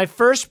signed up my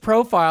first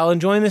profile and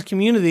joined this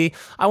community.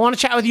 I want to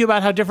chat with you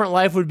about how different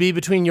life would be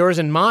between yours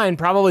and mine,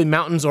 probably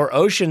mountains or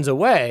oceans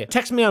away.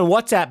 Text me on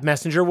WhatsApp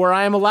Messenger where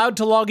I am allowed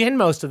to log in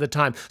most of the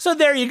time. So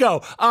there you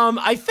go.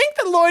 I think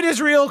that Lloyd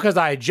is real because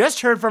I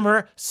just heard from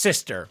her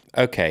sister.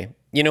 Okay.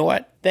 You know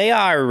what? They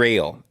are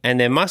real, and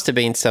there must have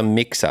been some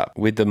mix-up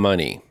with the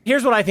money.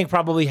 Here's what I think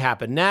probably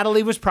happened.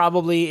 Natalie was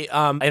probably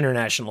an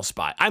international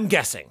spy, I'm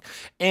guessing.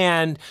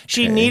 And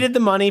she needed the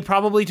money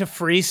probably to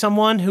free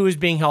someone who was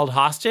being held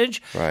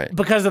hostage. Right.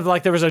 Because of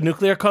there was a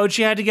nuclear code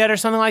she had to get or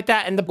something like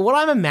that. And what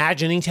I'm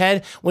imagining,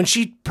 Ted, when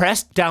she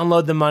pressed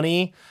download the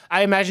money,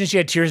 I imagine she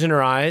had tears in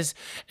her eyes.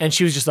 And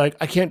she was just like,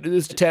 I can't do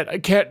this to Ted. I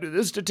can't do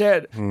this to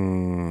Ted.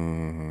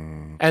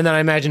 And then I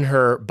imagine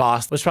her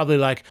boss was probably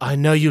like, I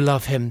know you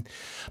love him,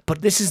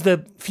 but this is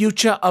the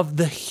future of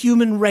the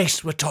human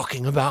race we're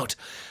talking about.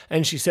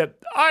 And she said,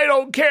 I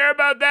don't care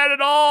about that at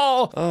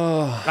all.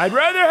 I'd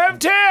rather have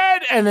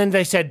Ted. And then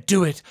they said,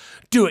 do it.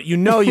 Do it. You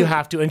know you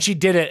have to. And she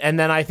did it. And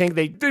then I think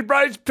they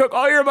probably took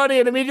all your money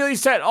and immediately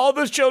set all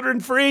those children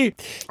free.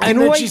 And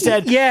then she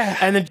said, yeah.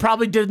 And then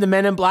probably did the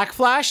Men in Black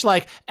flash.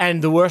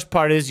 And the worst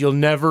part is you'll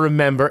never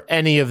remember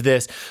any of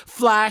this.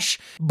 Flash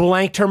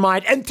blanked her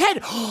mind. And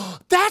Ted,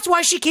 that's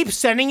why she keeps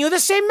sending you the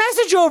same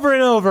message over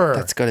and over.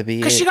 That's got to be it.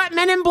 Because she got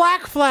Men in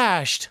Black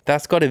flashed.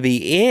 That's got to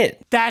be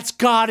it. That's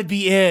got to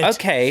be it.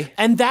 Okay.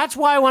 And that's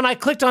why when I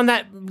clicked on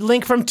that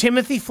link from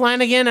Timothy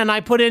Flanagan and I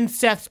put in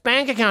Seth's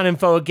bank account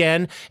info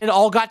again, it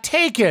all got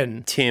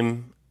taken.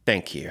 Tim,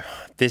 thank you.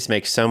 This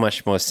makes so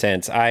much more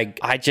sense. I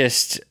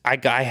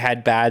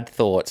had bad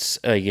thoughts.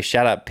 You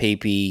shut up,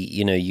 Pee-Pee.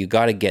 You know, you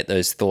got to get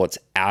those thoughts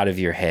out of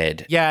your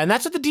head. Yeah, and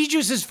that's what the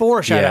D-Juice is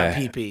for, shout out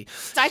Pee-Pee.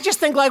 I just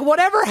think,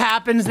 whatever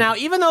happens now,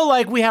 even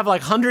though, we have,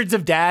 hundreds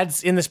of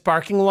dads in this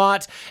parking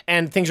lot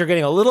and things are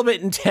getting a little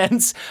bit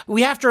intense,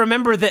 we have to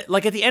remember that,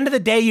 at the end of the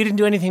day, you didn't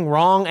do anything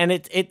wrong, and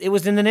it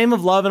was in the name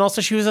of love, and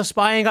also she was a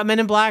spy and got Men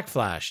in Black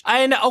flashed.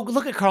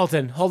 Look at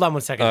Carlton. Hold on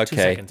 1 second. Okay. 2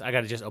 seconds. I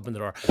got to just open the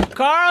door.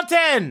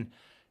 Carlton!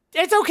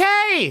 It's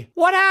okay.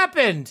 What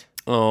happened?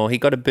 Oh, he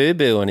got a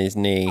boo-boo on his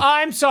knee.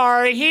 I'm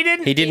sorry. He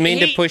didn't mean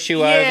to push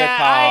you over,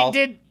 Carl. I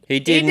did. He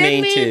didn't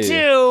mean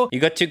to. You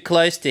got too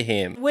close to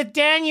him. With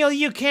Daniel,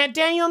 you can't.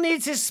 Daniel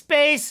needs his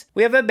space.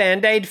 We have a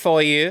Band-Aid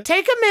for you.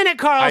 Take a minute,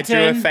 Carlton.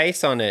 I drew a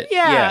face on it.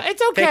 Yeah,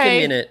 it's okay. Take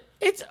a minute.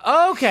 It's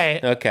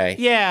okay. Okay.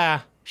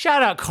 Yeah.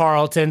 Shout out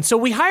Carlton. So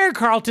we hired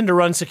Carlton to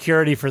run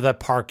security for the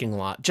parking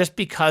lot just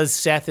because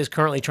Seth is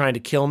currently trying to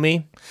kill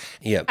me.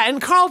 Yep.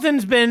 And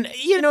Carlton's been,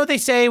 they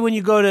say when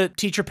you go to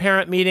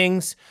teacher-parent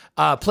meetings,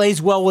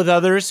 plays well with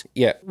others.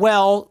 Yeah.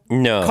 Well,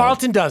 no.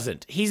 Carlton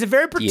doesn't. He's a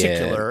very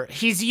particular. Yeah.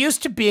 He's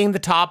used to being the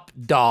top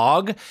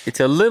dog. It's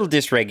a little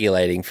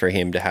dysregulating for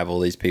him to have all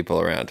these people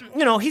around.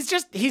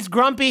 He's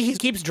grumpy. He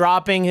keeps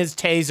dropping his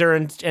taser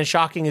and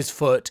shocking his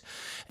foot.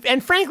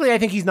 And frankly, I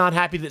think he's not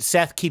happy that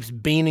Seth keeps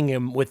beaning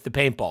him with the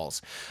paintballs.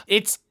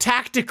 It's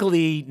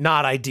tactically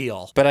not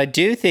ideal. But I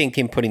do think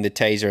him putting the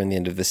taser on the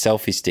end of the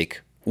selfie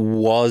stick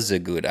was a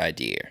good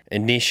idea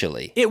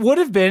initially. It would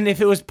have been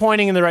if it was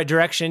pointing in the right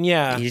direction,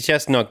 yeah. He's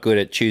just not good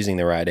at choosing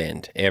the right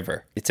end,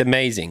 ever. It's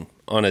amazing.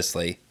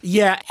 honestly.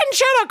 Yeah, and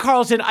shout out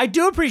Carlton. I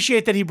do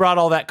appreciate that he brought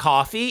all that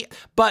coffee,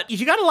 but if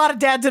you got a lot of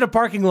dads in a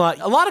parking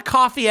lot, a lot of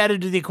coffee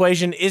added to the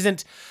equation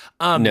isn't...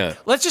 No.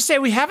 Let's just say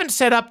we haven't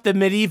set up the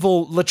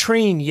medieval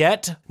latrine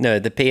yet, No,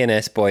 the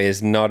P&S boy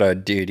is not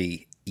on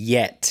duty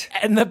yet.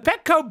 and the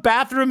Petco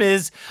bathroom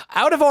is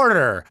out of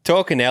order.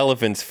 Talking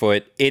elephant's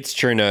foot, it's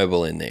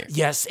Chernobyl in there.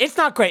 Yes, it's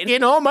not great. You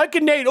know, Mike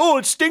and Nate, oh,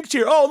 it stinks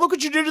here. Oh, look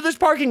what you did to this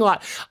parking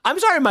lot. I'm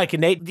sorry, Mike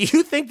and Nate. Do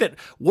you think that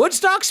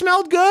Woodstock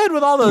smelled good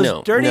with all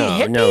those dirty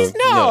hippies?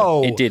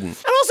 No, it didn't.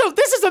 And also,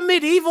 this is a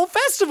medieval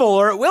festival,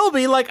 or it will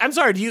be. Like, I'm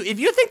sorry, if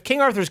you think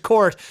King Arthur's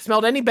court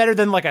smelled any better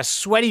than like a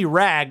sweaty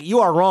rag, you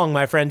are wrong,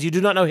 my friends. You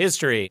do not know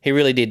history. He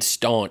really did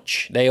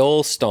staunch. They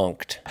all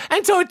stonked.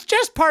 And so it's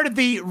just part of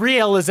the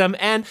realism.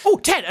 And, oh,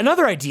 Ted,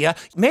 another idea.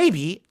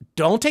 Maybe,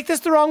 don't take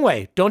this the wrong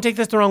way. Don't take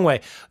this the wrong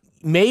way.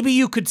 Maybe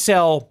you could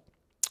sell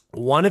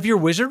one of your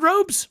wizard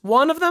robes,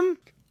 one of them.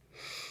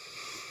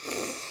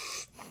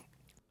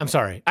 I'm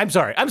sorry. I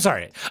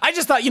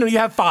just thought, you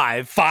have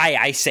 5. Fie,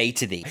 I say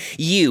to thee,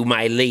 you,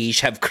 my liege,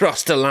 have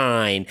crossed a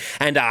line,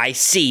 and I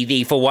see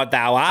thee for what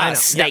thou art,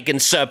 snake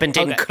and serpent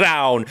in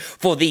crown.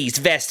 For these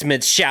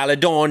vestments shall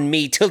adorn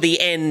me till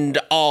the end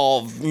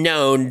of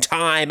known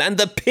time, and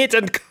the pit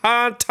and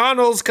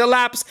tunnels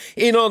collapse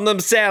in on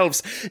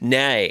themselves.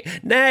 Nay,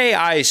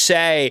 I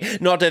say,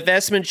 not a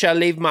vestment shall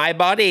leave my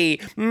body.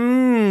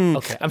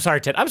 Okay, I'm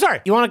sorry, Ted. I'm sorry.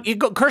 You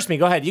go curse me?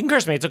 Go ahead. You can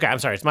curse me. It's okay. I'm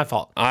sorry. It's my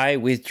fault. I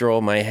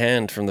withdraw my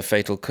hand from the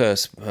fatal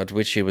curse at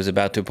which he was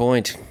about to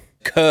point.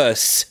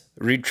 Curse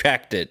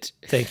retracted.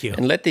 Thank you.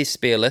 And let this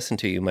be a lesson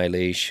to you, my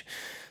liege.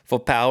 For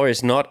power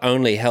is not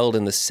only held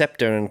in the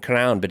scepter and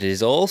crown, but it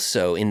is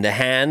also in the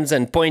hands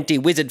and pointy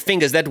wizard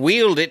fingers that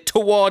wield it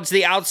towards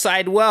the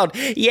outside world.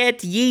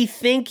 Yet ye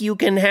think you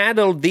can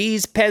handle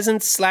these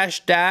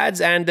peasants/dads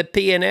and the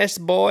P&S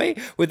boy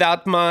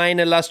without mine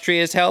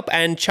illustrious help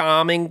and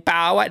charming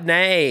power?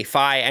 Nay,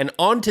 fie, and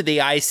unto thee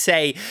I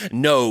say,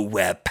 know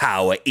where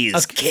power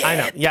is kept. I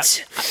know. Yep.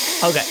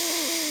 Okay.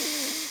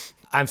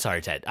 I'm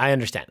sorry, Ted. I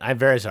understand. I'm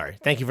very sorry.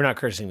 Thank you for not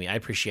cursing me. I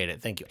appreciate it.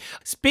 Thank you.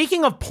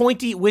 Speaking of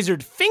pointy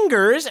wizard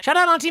fingers, shout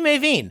out Auntie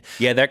Mavine.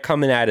 Yeah, they're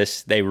coming at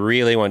us. They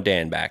really want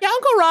Dan back. Yeah,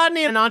 Uncle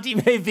Rodney and Auntie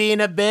Mavine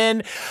have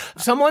been,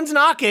 someone's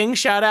knocking,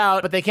 shout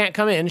out, but they can't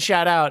come in,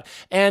 shout out.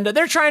 And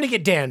they're trying to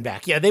get Dan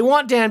back. Yeah, they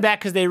want Dan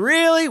back because they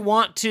really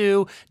want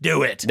to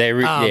do it. They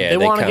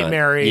want to get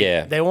married.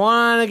 Yeah. They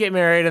want to get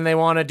married and they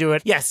want to do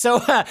it. Yeah, so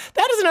that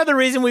is another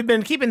reason we've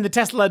been keeping the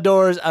Tesla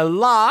doors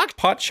locked.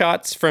 Pot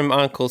shots from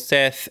Uncle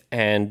Seth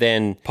and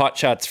then pot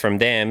shots from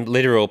them,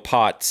 literal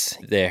pots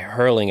they're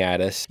hurling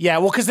at us. Yeah,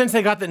 well, because since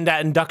they got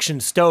that induction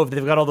stove,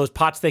 they've got all those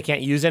pots they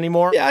can't use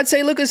anymore. Yeah, I'd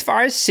say, look, as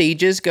far as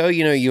sieges go,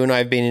 you and I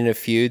have been in a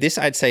few. This,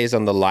 I'd say, is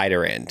on the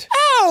lighter end.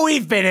 Oh,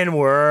 we've been in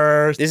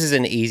worse. This is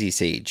an easy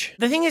siege.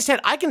 The thing is, Ted,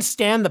 I can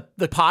stand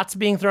the pots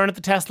being thrown at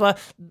the Tesla.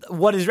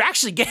 What is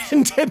actually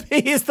getting to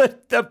me is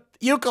the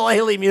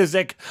ukulele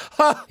music.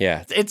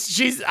 Yeah.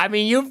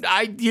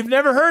 You've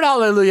never heard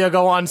Hallelujah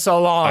go on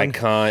so long. I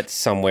can't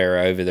Somewhere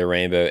Over the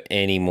Rainbow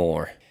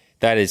anymore.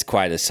 That is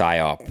quite a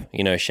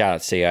psyop. Shout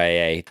out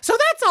CIA. So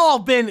that's all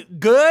been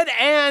good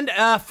and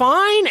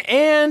fine,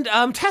 and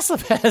Tesla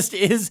Fest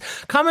is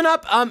coming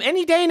up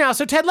any day now.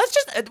 So Ted, why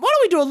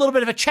don't we do a little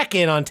bit of a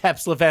check-in on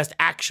Tesla Fest,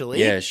 actually?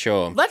 Yeah,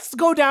 sure. Let's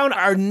go down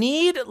our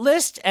need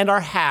list and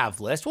our have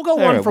list. We'll go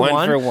one for one.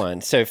 One for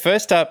one. So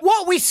first up,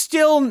 what we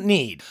still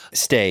need.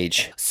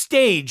 Stage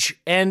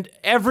And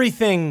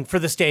everything for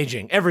the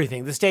staging.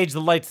 Everything. The stage,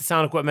 the lights, the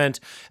sound equipment,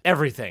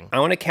 everything. I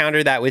want to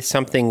counter that with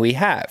something we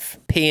have.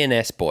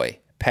 P&S boy.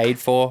 Paid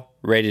for,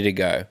 ready to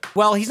go.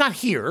 Well, he's not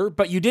here,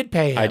 but you did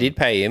pay him. I did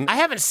pay him. I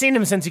haven't seen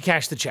him since he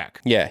cashed the check.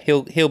 Yeah,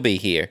 he'll be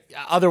here.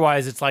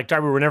 Otherwise, it's like,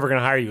 Darby, we're never going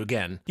to hire you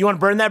again. You want to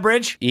burn that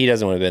bridge? He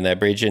doesn't want to burn that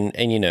bridge. And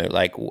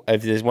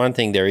if there's one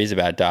thing there is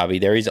about Darby,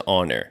 there is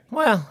honor.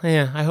 Well,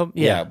 yeah, I hope.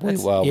 Yeah, we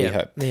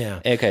hope.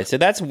 Yeah. Okay, so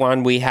that's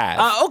one we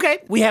have.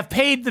 Okay, we have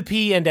paid the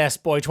P&S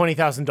boy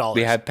 $20,000.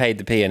 We have paid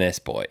the P&S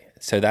boy.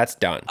 So that's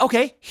done.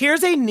 Okay,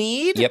 here's a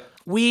need. Yep.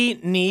 We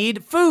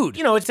need food.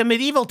 It's a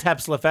medieval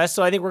Tesla Fest,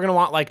 so I think we're going to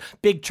want like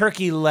big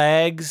turkey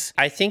legs.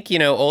 I think,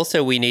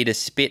 also we need a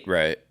spit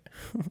roast.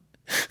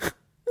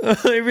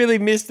 I really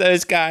miss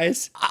those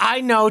guys.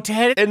 I know,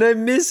 Ted. And I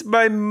miss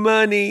my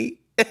money.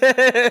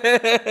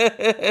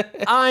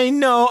 I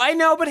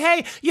know, but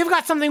hey, you've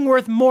got something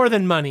worth more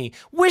than money.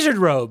 Wizard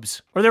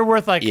robes. Or they're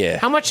worth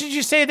how much did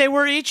you say they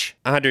were each?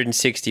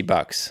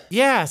 $160.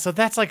 Yeah, so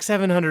that's like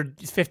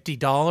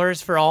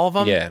 $750 for all of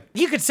them. Yeah.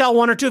 You could sell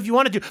one or two if you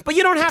wanted to, but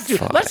you don't have to.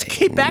 Fine. Let's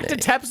keep back to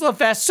Tesla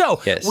Fest. So,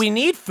 yes. We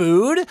need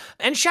food,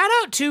 and shout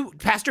out to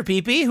Pastor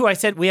Peepee, who I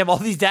said, we have all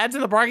these dads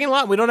in the parking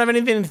lot, we don't have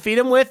anything to feed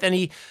them with,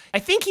 and I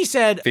think he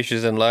said...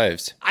 Fishes and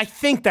loaves. I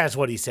think that's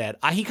what he said.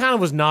 He kind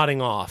of was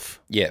nodding off.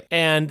 Yeah.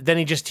 And then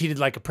he did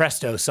like a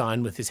presto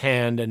sign with his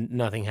hand and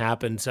nothing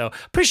happened. So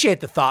appreciate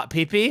the thought,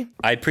 PP.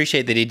 I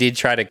appreciate that he did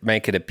try to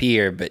make it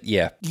appear, but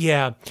yeah.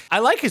 Yeah. I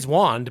like his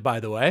wand, by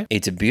the way.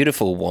 It's a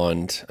beautiful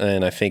wand,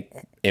 and I think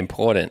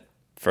important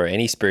for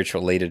any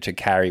spiritual leader to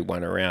carry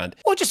one around.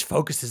 Well, it just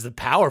focuses the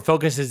power,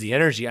 focuses the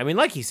energy. I mean,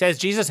 like he says,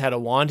 Jesus had a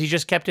wand. He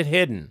just kept it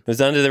hidden. It was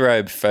under the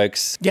robe,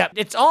 folks. Yeah,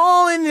 it's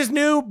all in his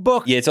new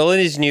book. Yeah, it's all in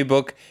his new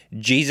book,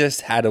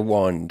 Jesus Had a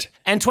Wand.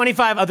 And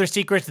 25 other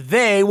secrets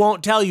they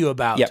won't tell you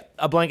about. Yep.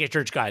 A Blanket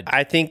Church Guide.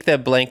 I think the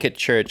Blanket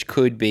Church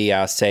could be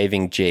our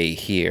saving G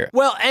here.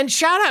 Well, and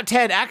shout out,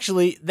 Ted,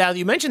 actually, now that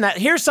you mentioned that,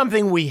 here's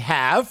something we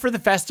have for the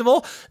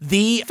festival.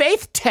 The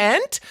Faith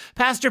Tent.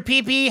 Pastor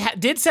PP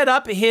did set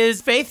up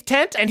his Faith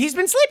Tent, and he's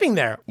been sleeping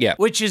there. Yeah.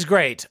 Which is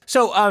great.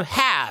 So, we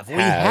have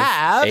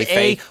a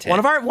faith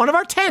tent. one of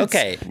our tents.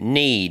 Okay,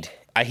 need.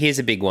 Here's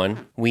a big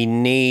one. We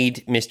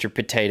need Mr.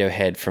 Potato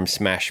Head from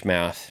Smash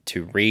Mouth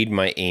to read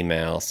my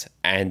emails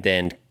and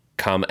then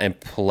come and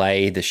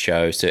play the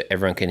show so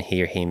everyone can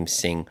hear him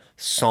sing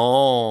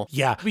song.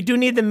 Yeah, we do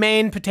need the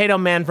main Potato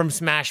Man from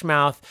Smash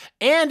Mouth.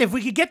 And if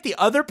we could get the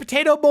other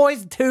Potato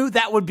Boys too,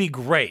 that would be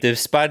great. The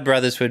Spud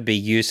Brothers would be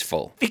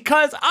useful.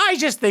 Because I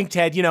just think,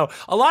 Ted,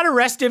 a lot of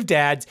restive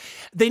dads,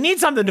 they need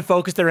something to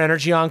focus their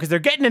energy on because they're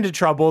getting into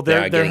trouble.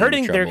 They're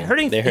hurting. They're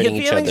hurting. They're hurting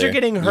each feelings other. are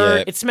getting hurt.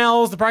 Yeah. It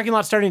smells. The parking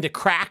lot's starting to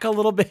crack a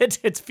little bit.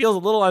 It feels a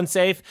little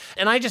unsafe.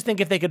 And I just think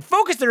if they could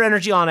focus their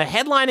energy on a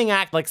headlining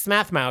act like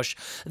Smash Mouth,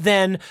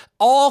 then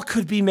all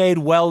could be made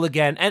well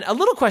again. And a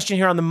little question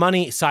here on the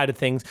money side of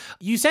things.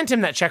 You sent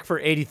him that check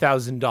for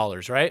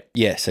 $80,000, right?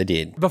 Yes, I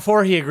did.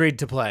 Before he agreed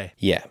to play.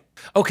 Yeah.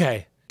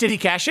 Okay. Did he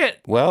cash it?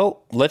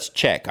 Well, let's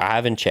check. I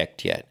haven't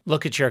checked yet.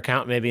 Look at your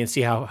account maybe and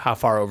see how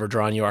far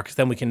overdrawn you are, because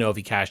then we can know if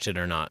he cashed it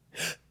or not.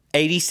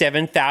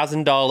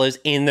 $87,000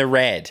 in the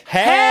red.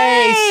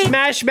 Hey!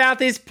 Smash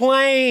Mouth is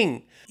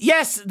playing.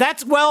 Yes, I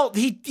hope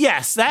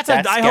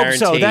so.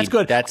 Guaranteed. That's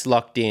good. That's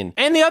locked in.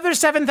 And the other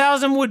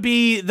 7,000 would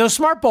be those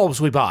smart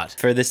bulbs we bought.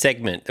 For the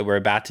segment that we're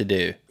about to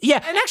do. Yeah,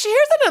 and actually,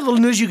 here's another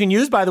little news you can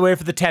use, by the way,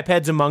 for the tep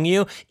heads among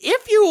you.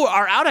 If you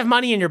are out of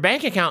money in your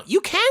bank account,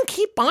 you can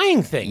keep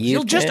buying things.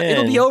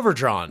 It'll be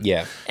overdrawn.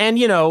 Yeah. And,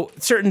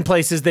 certain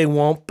places they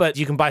won't, but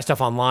you can buy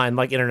stuff online,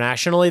 like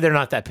internationally. They're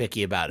not that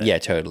picky about it. Yeah,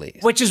 totally.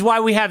 Which is why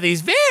we have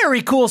these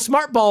very cool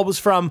smart bulbs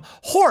from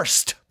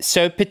Horst.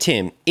 So,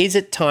 Patim, is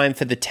it time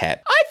for the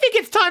tap? I think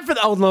it's time for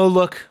the. Oh no!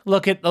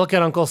 Look at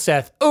Uncle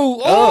Seth. Ooh!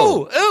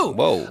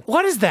 Whoa!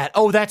 What is that?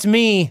 Oh, that's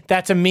me.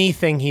 That's a me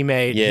thing he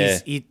made.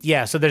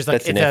 Yeah. So there's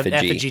like That's an it's an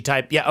effigy. effigy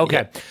type. Yeah.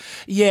 Okay.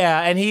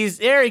 Yeah, and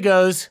there he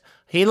goes.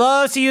 He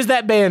loves to use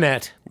that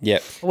bayonet.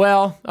 Yep.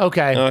 Well,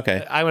 okay.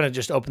 Okay. I'm going to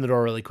just open the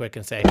door really quick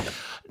and say,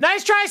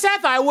 nice try,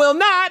 Seth. I will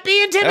not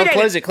be intimidated.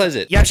 Oh, close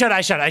it. Yeah,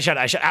 I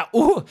should.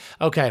 Ooh.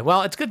 Okay,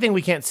 well, it's a good thing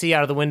we can't see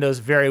out of the windows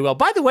very well.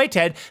 By the way,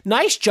 Ted,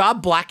 nice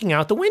job blacking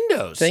out the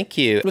windows. Thank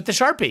you. With the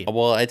Sharpie.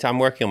 Well, I'm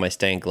working on my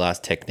stained glass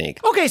technique.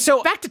 Okay,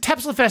 so back to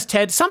Tepslefest,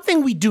 Ted.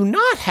 Something we do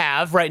not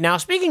have right now,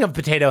 speaking of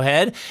Potato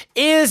Head,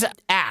 is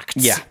acts.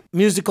 Yeah.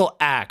 Musical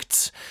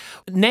acts.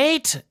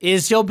 Nate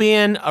is still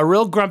being a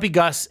real grumpy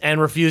Gus and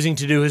refusing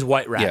to do his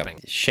white rapping.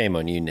 Yeah. Shame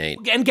on you, Nate.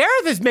 And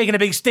Gareth is making a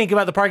big stink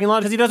about the parking lot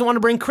because he doesn't want to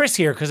bring Chris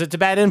here because it's a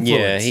bad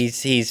influence.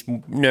 Yeah, he's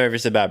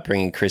nervous about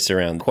bringing Chris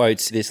around.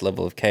 Quotes this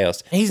level of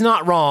chaos. He's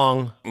not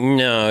wrong.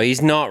 No,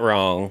 he's not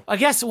wrong. I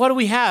guess, what do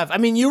we have? I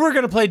mean, you were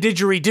going to play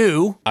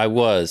Didgeridoo. I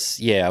was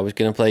going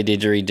to play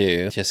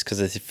Didgeridoo just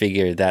because I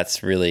figured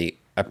that's really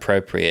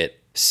appropriate.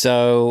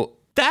 So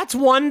That's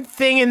one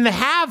thing in the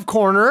have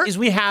corner is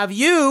we have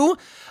you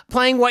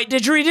playing white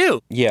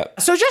didgeridoo. yeah.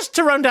 So just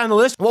to run down the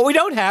list, what we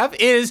don't have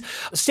is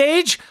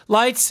stage,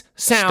 lights,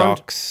 sound,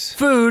 Stocks.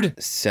 food,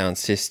 Sound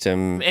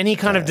system, any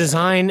kind of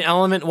design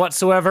element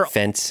whatsoever.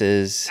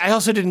 fences. I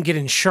also didn't get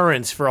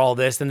insurance for all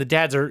this, and the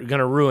dads are going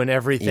to ruin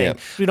everything. Yep.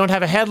 We don't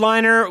have a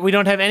headliner. We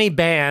don't have any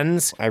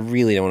bands. I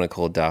really don't want to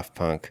call Daft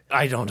Punk.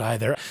 I don't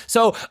either.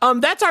 So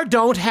that's our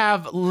don't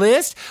have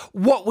list.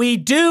 What we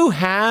do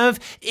have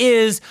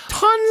is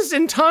tons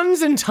and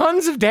tons and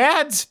tons of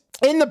dads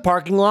in the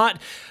parking lot,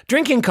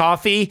 drinking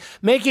coffee,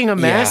 making a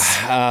mess.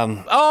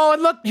 Oh,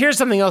 and look, here's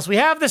something else. We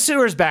have the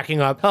sewers backing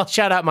up. I'll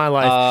shout out my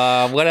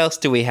life. What else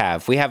do we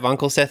have? We have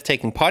Uncle Seth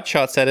taking pot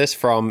shots at us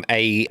from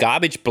a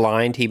garbage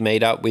blind he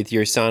made up with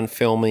your son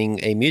filming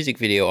a music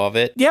video of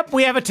it. Yep,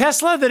 we have a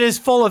Tesla that is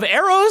full of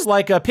arrows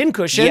like a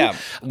pincushion. Yeah,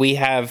 we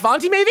have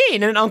Auntie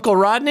Mavine and Uncle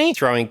Rodney.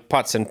 throwing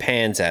pots and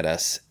pans at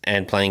us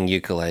and playing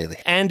ukulele.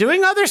 And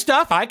doing other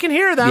stuff. I can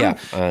hear them.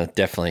 Yeah,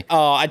 definitely.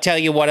 Oh, I tell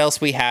you what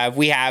else we have.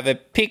 We have a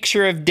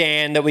picture of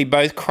Dan that we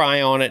both cry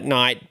on at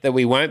night that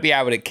we won't be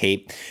able to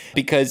keep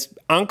because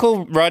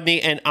Uncle Rodney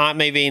and Aunt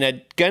Mavine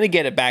are going to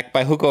get it back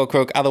by hook or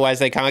crook. Otherwise,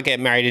 they can't get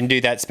married and do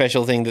that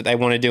special thing that they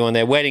want to do on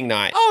their wedding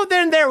night. Oh,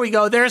 then there we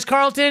go. There's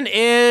Carlton.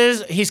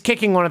 He's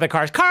kicking one of the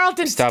cars.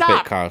 Carlton, stop.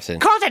 Stop it, Carlton.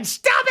 Carlton,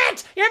 stop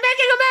it! You're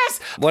making a mess!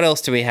 What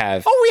else do we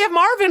have? Oh, we have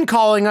Marvin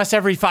calling us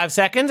every 5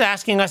 seconds,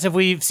 asking us if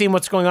we've seen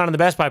what's going on in the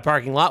Best Buy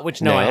parking lot,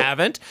 which no, I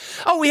haven't.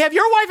 Oh, we have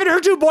your wife and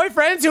her 2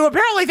 boyfriends who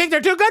apparently think they're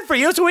too good for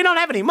you, so we don't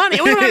have any money.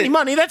 We don't have any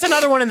money. That's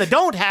another one in the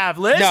don't have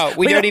list. No,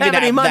 we don't even have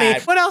any have money.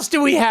 that. What else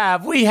do we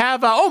have? We have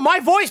have, my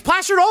voice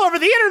plastered all over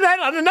the internet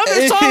on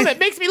another song that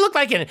makes me look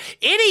like an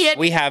idiot.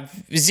 We have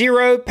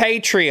 0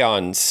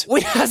 Patreons.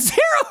 We have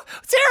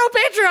zero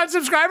Patreon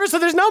subscribers, so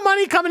there's no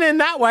money coming in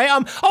that way.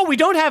 We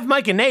don't have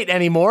Mike and Nate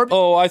anymore.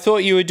 Oh, I thought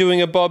you were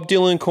doing a Bob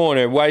Dylan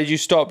corner. Why did you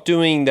stop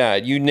doing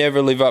that? You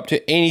never live up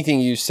to anything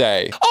you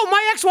say. Oh,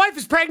 my ex-wife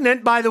is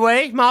pregnant, by the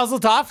way. Mazel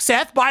tov.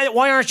 Seth, why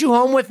aren't you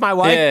home with my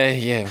wife?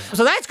 Yeah.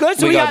 So that's good.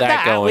 So we got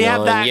that going We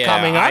have on. that Yeah,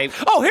 coming up.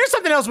 Here's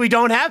something else we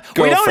don't have.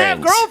 We don't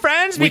have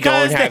girlfriends We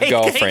because don't have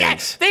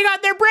girlfriends. they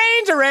got their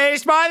brains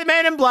erased by the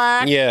Men in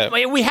Black. Yeah.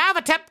 We have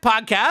a TEP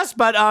podcast,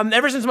 but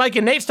ever since Mike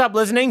and Nate stopped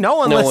listening, no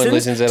one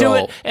listens at to all.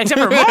 it except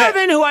for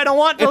Marvin, who I don't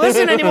want to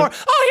listen anymore.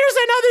 Oh,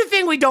 here's another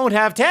thing we don't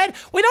have, Ted.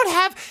 We don't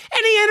have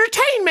any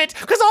entertainment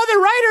because all the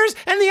writers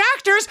and the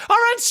actors are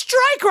on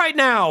strike right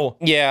now.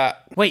 Yeah.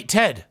 Wait,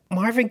 Ted.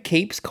 Marvin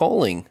keeps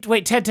calling.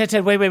 Wait, Ted.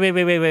 Wait.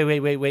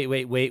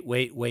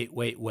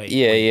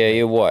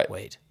 Yeah. What?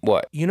 Wait.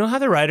 What? You know how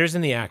the writers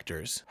and the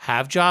actors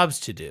have jobs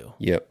to do,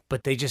 Yep.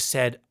 but they just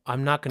said,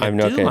 I'm not going I'm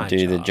to not do going my to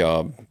do the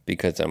job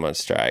because I'm on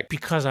strike.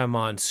 because I'm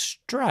on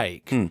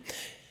strike.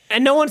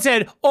 And no one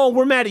said, oh,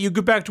 we're mad at you.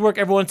 Go back to work.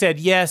 Everyone said,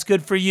 yes,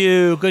 good for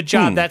you. Good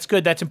job. That's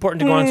good. That's important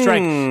to go on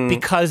strike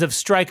because of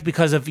strike,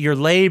 because of your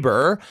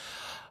labor.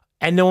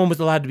 And no one was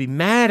allowed to be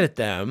mad at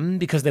them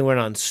because they went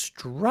on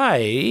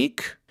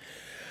strike.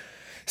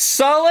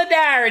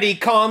 Solidarity,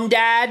 Dad.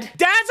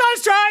 Dad's on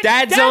strike.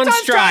 Dad's on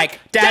strike.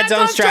 Dad's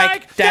on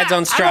strike. Dad's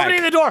on strike. I'm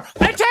opening the door.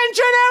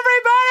 Attention,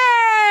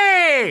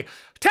 everybody!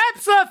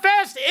 Tepsla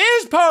Fest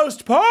is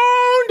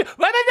postponed.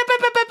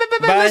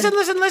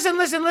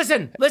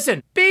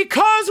 Listen.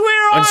 Because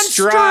we're on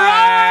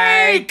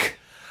strike.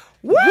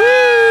 Woo!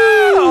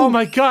 Oh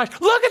my gosh.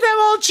 Look at them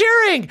all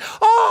cheering.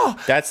 Oh.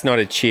 That's not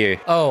a cheer.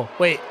 Oh,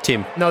 wait.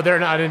 Tim. No, they're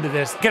not into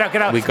this. Get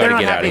out. We They're gotta not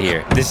get out of happy.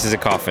 here. This is a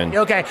coffin.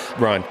 Okay.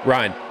 Run.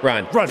 Run.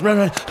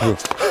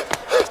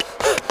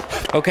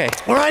 Okay.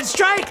 We're on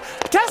strike.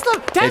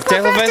 Tesla Tesla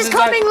Fest Fest is is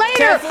coming on- later.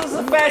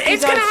 Tesla Fest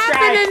It's is gonna on happen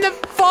strike. in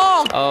the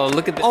fall. Oh,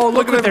 look at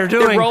Look what they're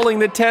doing. They're rolling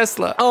the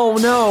Tesla. Oh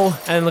no!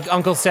 And look,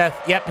 Uncle Seth.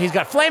 Yep, he's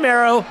got flame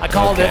arrow. I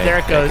called it. There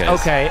it goes.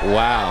 Okay.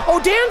 Wow.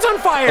 Oh, Dan's on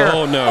fire.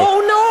 Oh, no.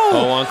 Oh no!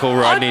 Oh, Uncle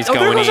Rodney's there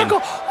going goes in. Uncle.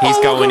 He's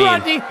going Uncle in.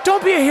 Rodney,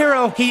 don't be a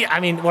hero.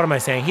 What am I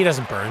saying? He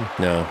doesn't burn.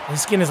 No.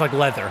 His skin is like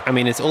leather. I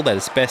mean, it's all that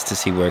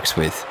asbestos he works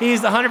with.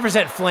 He's the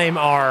 100% flame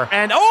R.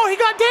 And he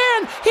got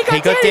Dan. He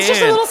got Dan. He's just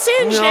a Dan. little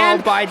singed. No,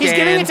 and bye, he's Dan.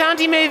 giving it to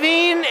Auntie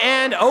Mavine.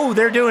 And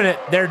they're doing it.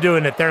 They're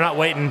doing it. They're not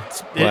waiting.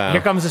 Wow.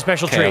 Here comes a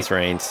special Chaos treat.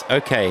 reigns.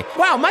 Okay.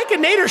 Wow, Mike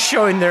and Nate are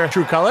showing their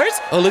true colors.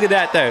 Oh, look at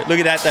that, though.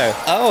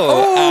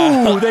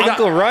 Oh, they got,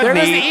 Uncle there goes the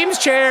Rodney Eames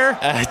chair.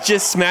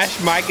 just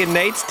smashed Mike and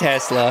Nate's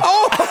Tesla.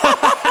 Oh,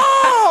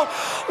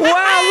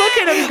 wow,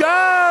 look at him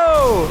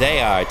go. They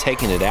are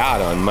taking it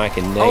out on Mike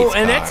and Nate's Oh,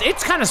 and car.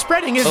 it's kind of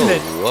spreading, isn't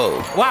it?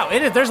 Whoa. Wow,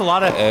 it is. There's a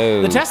lot of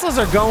Oh. the Teslas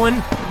are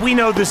going. We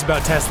know this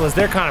about Teslas.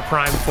 They're kind of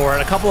primed for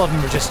it. A couple of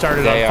them have just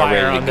started They on are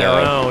fire ready to on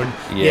their go.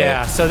 own.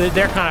 Yeah. So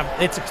they're kind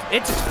of it's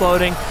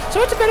exploding.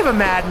 So it's a bit of a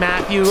Mad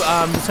Matthew,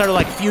 sort of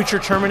like future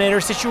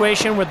Terminator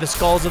situation with the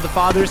skulls of the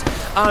fathers.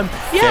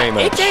 Very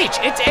much. It's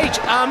H.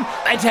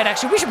 And Ted,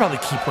 actually, we should probably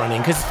keep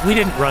running because we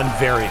didn't run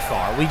very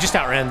far. We just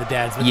outran the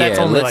dads, but that's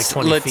only like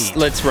 20 feet.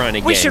 Let's run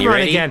again. We should You run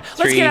ready? again.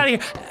 Let's 3, get out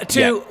of here.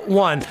 2,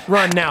 1,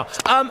 run now.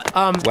 Wow.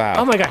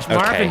 Oh my gosh, Okay,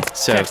 Marvin's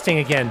so-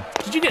 texting again.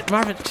 Did you get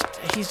Marvin?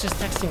 He's just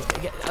texting.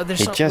 There's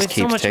He so, just there's so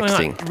keeps much going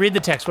on. texting. Read the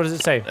text. What does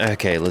it say?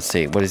 Okay, let's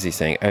see. What is he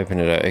saying? Open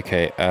it up.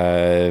 Okay.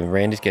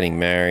 Randy's getting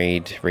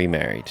married,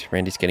 remarried.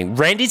 Randy's getting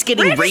Randy's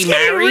getting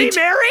remarried?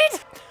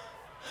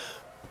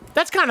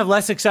 That's kind of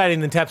less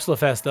exciting than Tepsla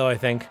Fest, though, I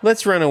think.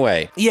 Let's run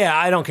away. Yeah,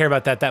 I don't care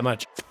about that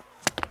much.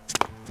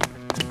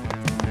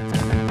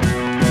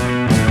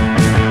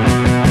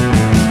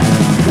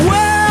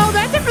 Well,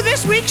 that's it for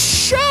this week's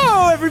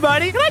show,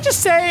 everybody. Can I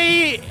just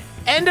say,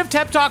 end of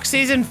Tep Talk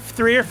season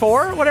 3 or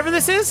 4, whatever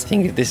this is? I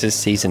think this is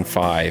season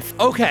 5.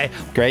 Okay,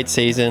 Great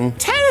season.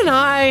 Ted and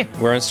I,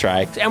 We're on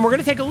strike. and we're going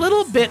to take a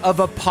little bit of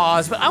a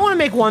pause, but I want to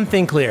make one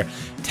thing clear.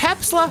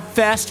 Tepsla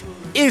Fest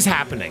is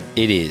happening.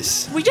 It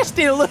is. We just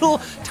need a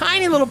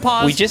tiny little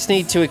pause. We just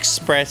need to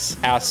express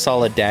our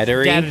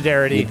solidarity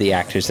with the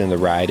actors and the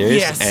writers,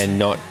 Yes. and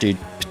not do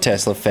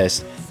Tesla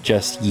Fest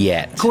just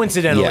yet.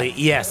 Coincidentally, Yeah.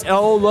 yes.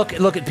 Oh, look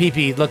at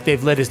PP. Look,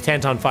 they've lit his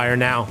tent on fire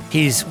now.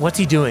 What's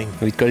he doing?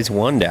 He's got his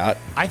wand out.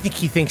 I think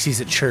he thinks he's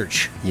at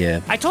church.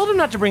 Yeah. I told him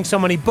not to bring so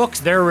many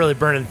books. They're really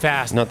burning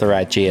fast. Not the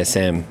right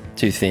GSM.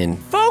 Too thin.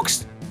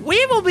 Folks,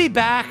 we will be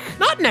back,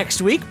 not next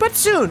week, but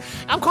soon.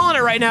 I'm calling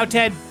it right now,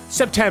 Ted.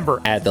 September.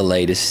 At the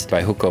latest,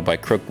 by hook or by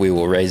crook, we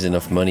will raise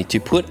enough money to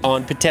put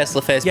on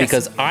Patesla Fest Yes.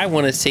 because I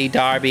want to see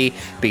Darby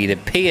be the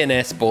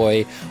PNS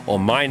boy, or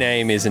my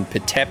name isn't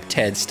Patep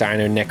Ted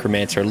Steiner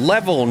Necromancer,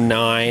 level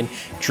 9,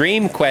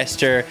 Dream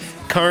Quester,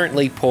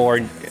 currently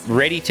poor,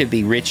 ready to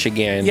be rich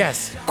again.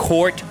 Yes.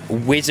 Court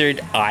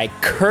wizard, I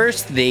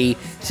curse thee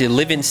to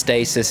live in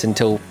stasis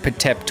until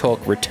Petep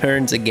Talk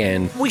returns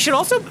again. We should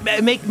also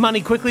make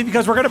money quickly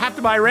because we're going to have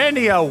to buy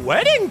Randy a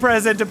wedding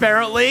present,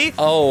 apparently.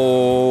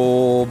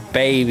 Oh,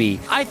 baby.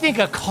 I think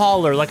a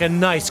collar, like a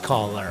nice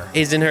collar.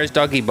 His and hers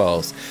doggy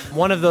bowls.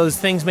 One of those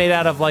things made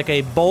out of like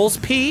a bull's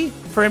pee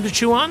for him to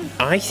chew on.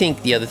 I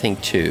think the other thing,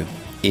 too,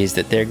 is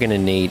that they're going to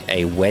need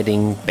a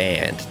wedding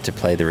band to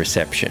play the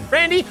reception.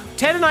 Randy,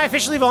 Ted and I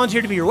officially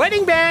volunteered to be your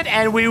wedding band,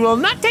 and we will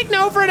not take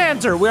no for an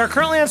answer. We are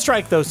currently on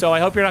strike, though, so I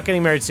hope you're not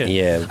getting married soon.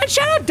 Yeah. And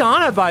shout out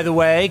Donna, by the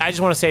way. I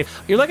just want to say,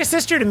 you're like a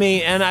sister to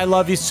me, and I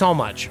love you so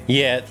much.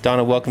 Yeah,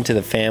 Donna, welcome to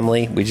the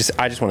family.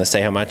 I just want to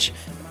say how much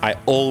I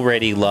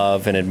already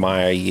love and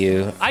admire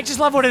you. I just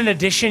love what an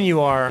addition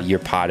you are. You're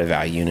part of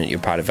our unit. You're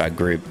part of our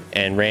group.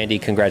 And Randy,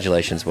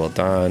 congratulations. Well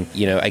done.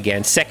 You know,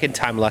 again, second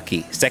time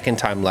lucky.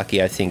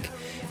 I think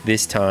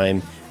this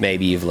time,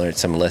 maybe you've learned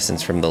some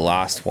lessons from the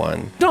last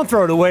one. Don't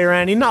throw it away,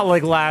 Randy. Not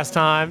like last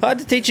time. Hard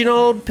to teach an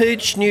old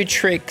pooch new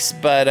tricks,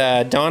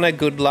 but Donna,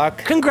 good luck.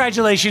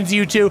 Congratulations,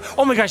 you two.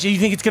 Oh my gosh, you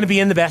think it's going to be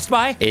in the Best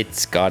Buy?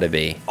 It's gotta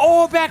be.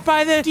 Oh, back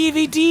by the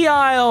DVD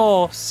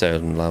aisle. So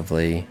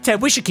lovely.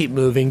 Ted, we should keep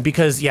moving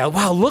because,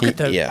 wow, look at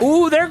the... Yeah.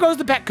 Ooh, there goes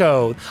the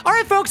Petco. All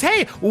right, folks,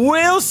 hey,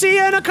 we'll see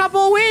you in a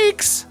couple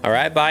weeks. All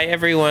right, bye,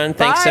 everyone.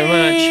 Thanks so much.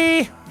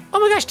 Bye.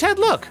 Oh my gosh, Ted,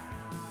 look.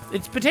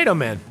 It's Potato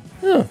Man.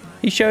 Oh,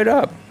 he showed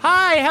up.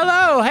 Hi,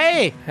 hello,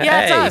 hey.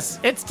 Yeah, it's Hey. us.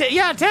 It's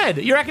Ted.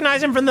 You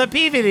recognize him from the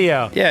P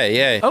video.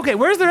 Yeah. Okay,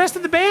 where's the rest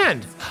of the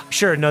band?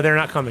 Sure, no, they're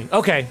not coming.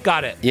 Okay,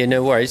 got it. Yeah,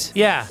 no worries.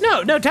 Yeah.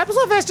 No,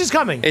 Tapaslo Fest is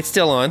coming. It's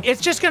still on.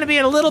 It's just going to be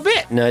in a little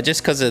bit. No,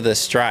 just because of the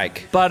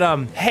strike. But,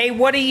 Hey,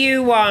 what are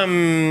you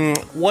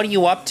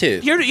up to?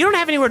 you don't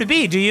have anywhere to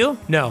be, do you?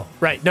 No,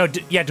 right. No,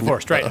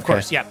 divorced, right, of Okay.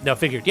 course. Yeah, no,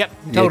 figured. Yep,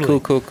 totally. Yeah,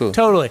 cool.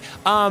 Totally.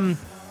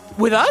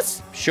 With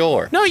us?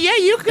 Sure. No, yeah,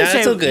 you can No, stay.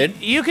 that's all good.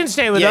 You can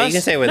stay with Yeah, us. you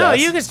can stay with no, us.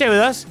 you can stay with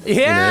us.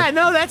 Yeah,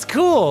 no, that's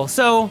cool.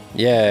 So,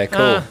 Yeah,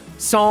 cool.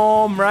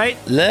 Psalm, right?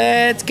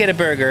 Let's get a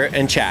burger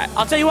and chat.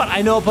 I'll tell you what,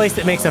 I know a place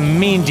that makes a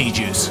mean D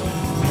juice.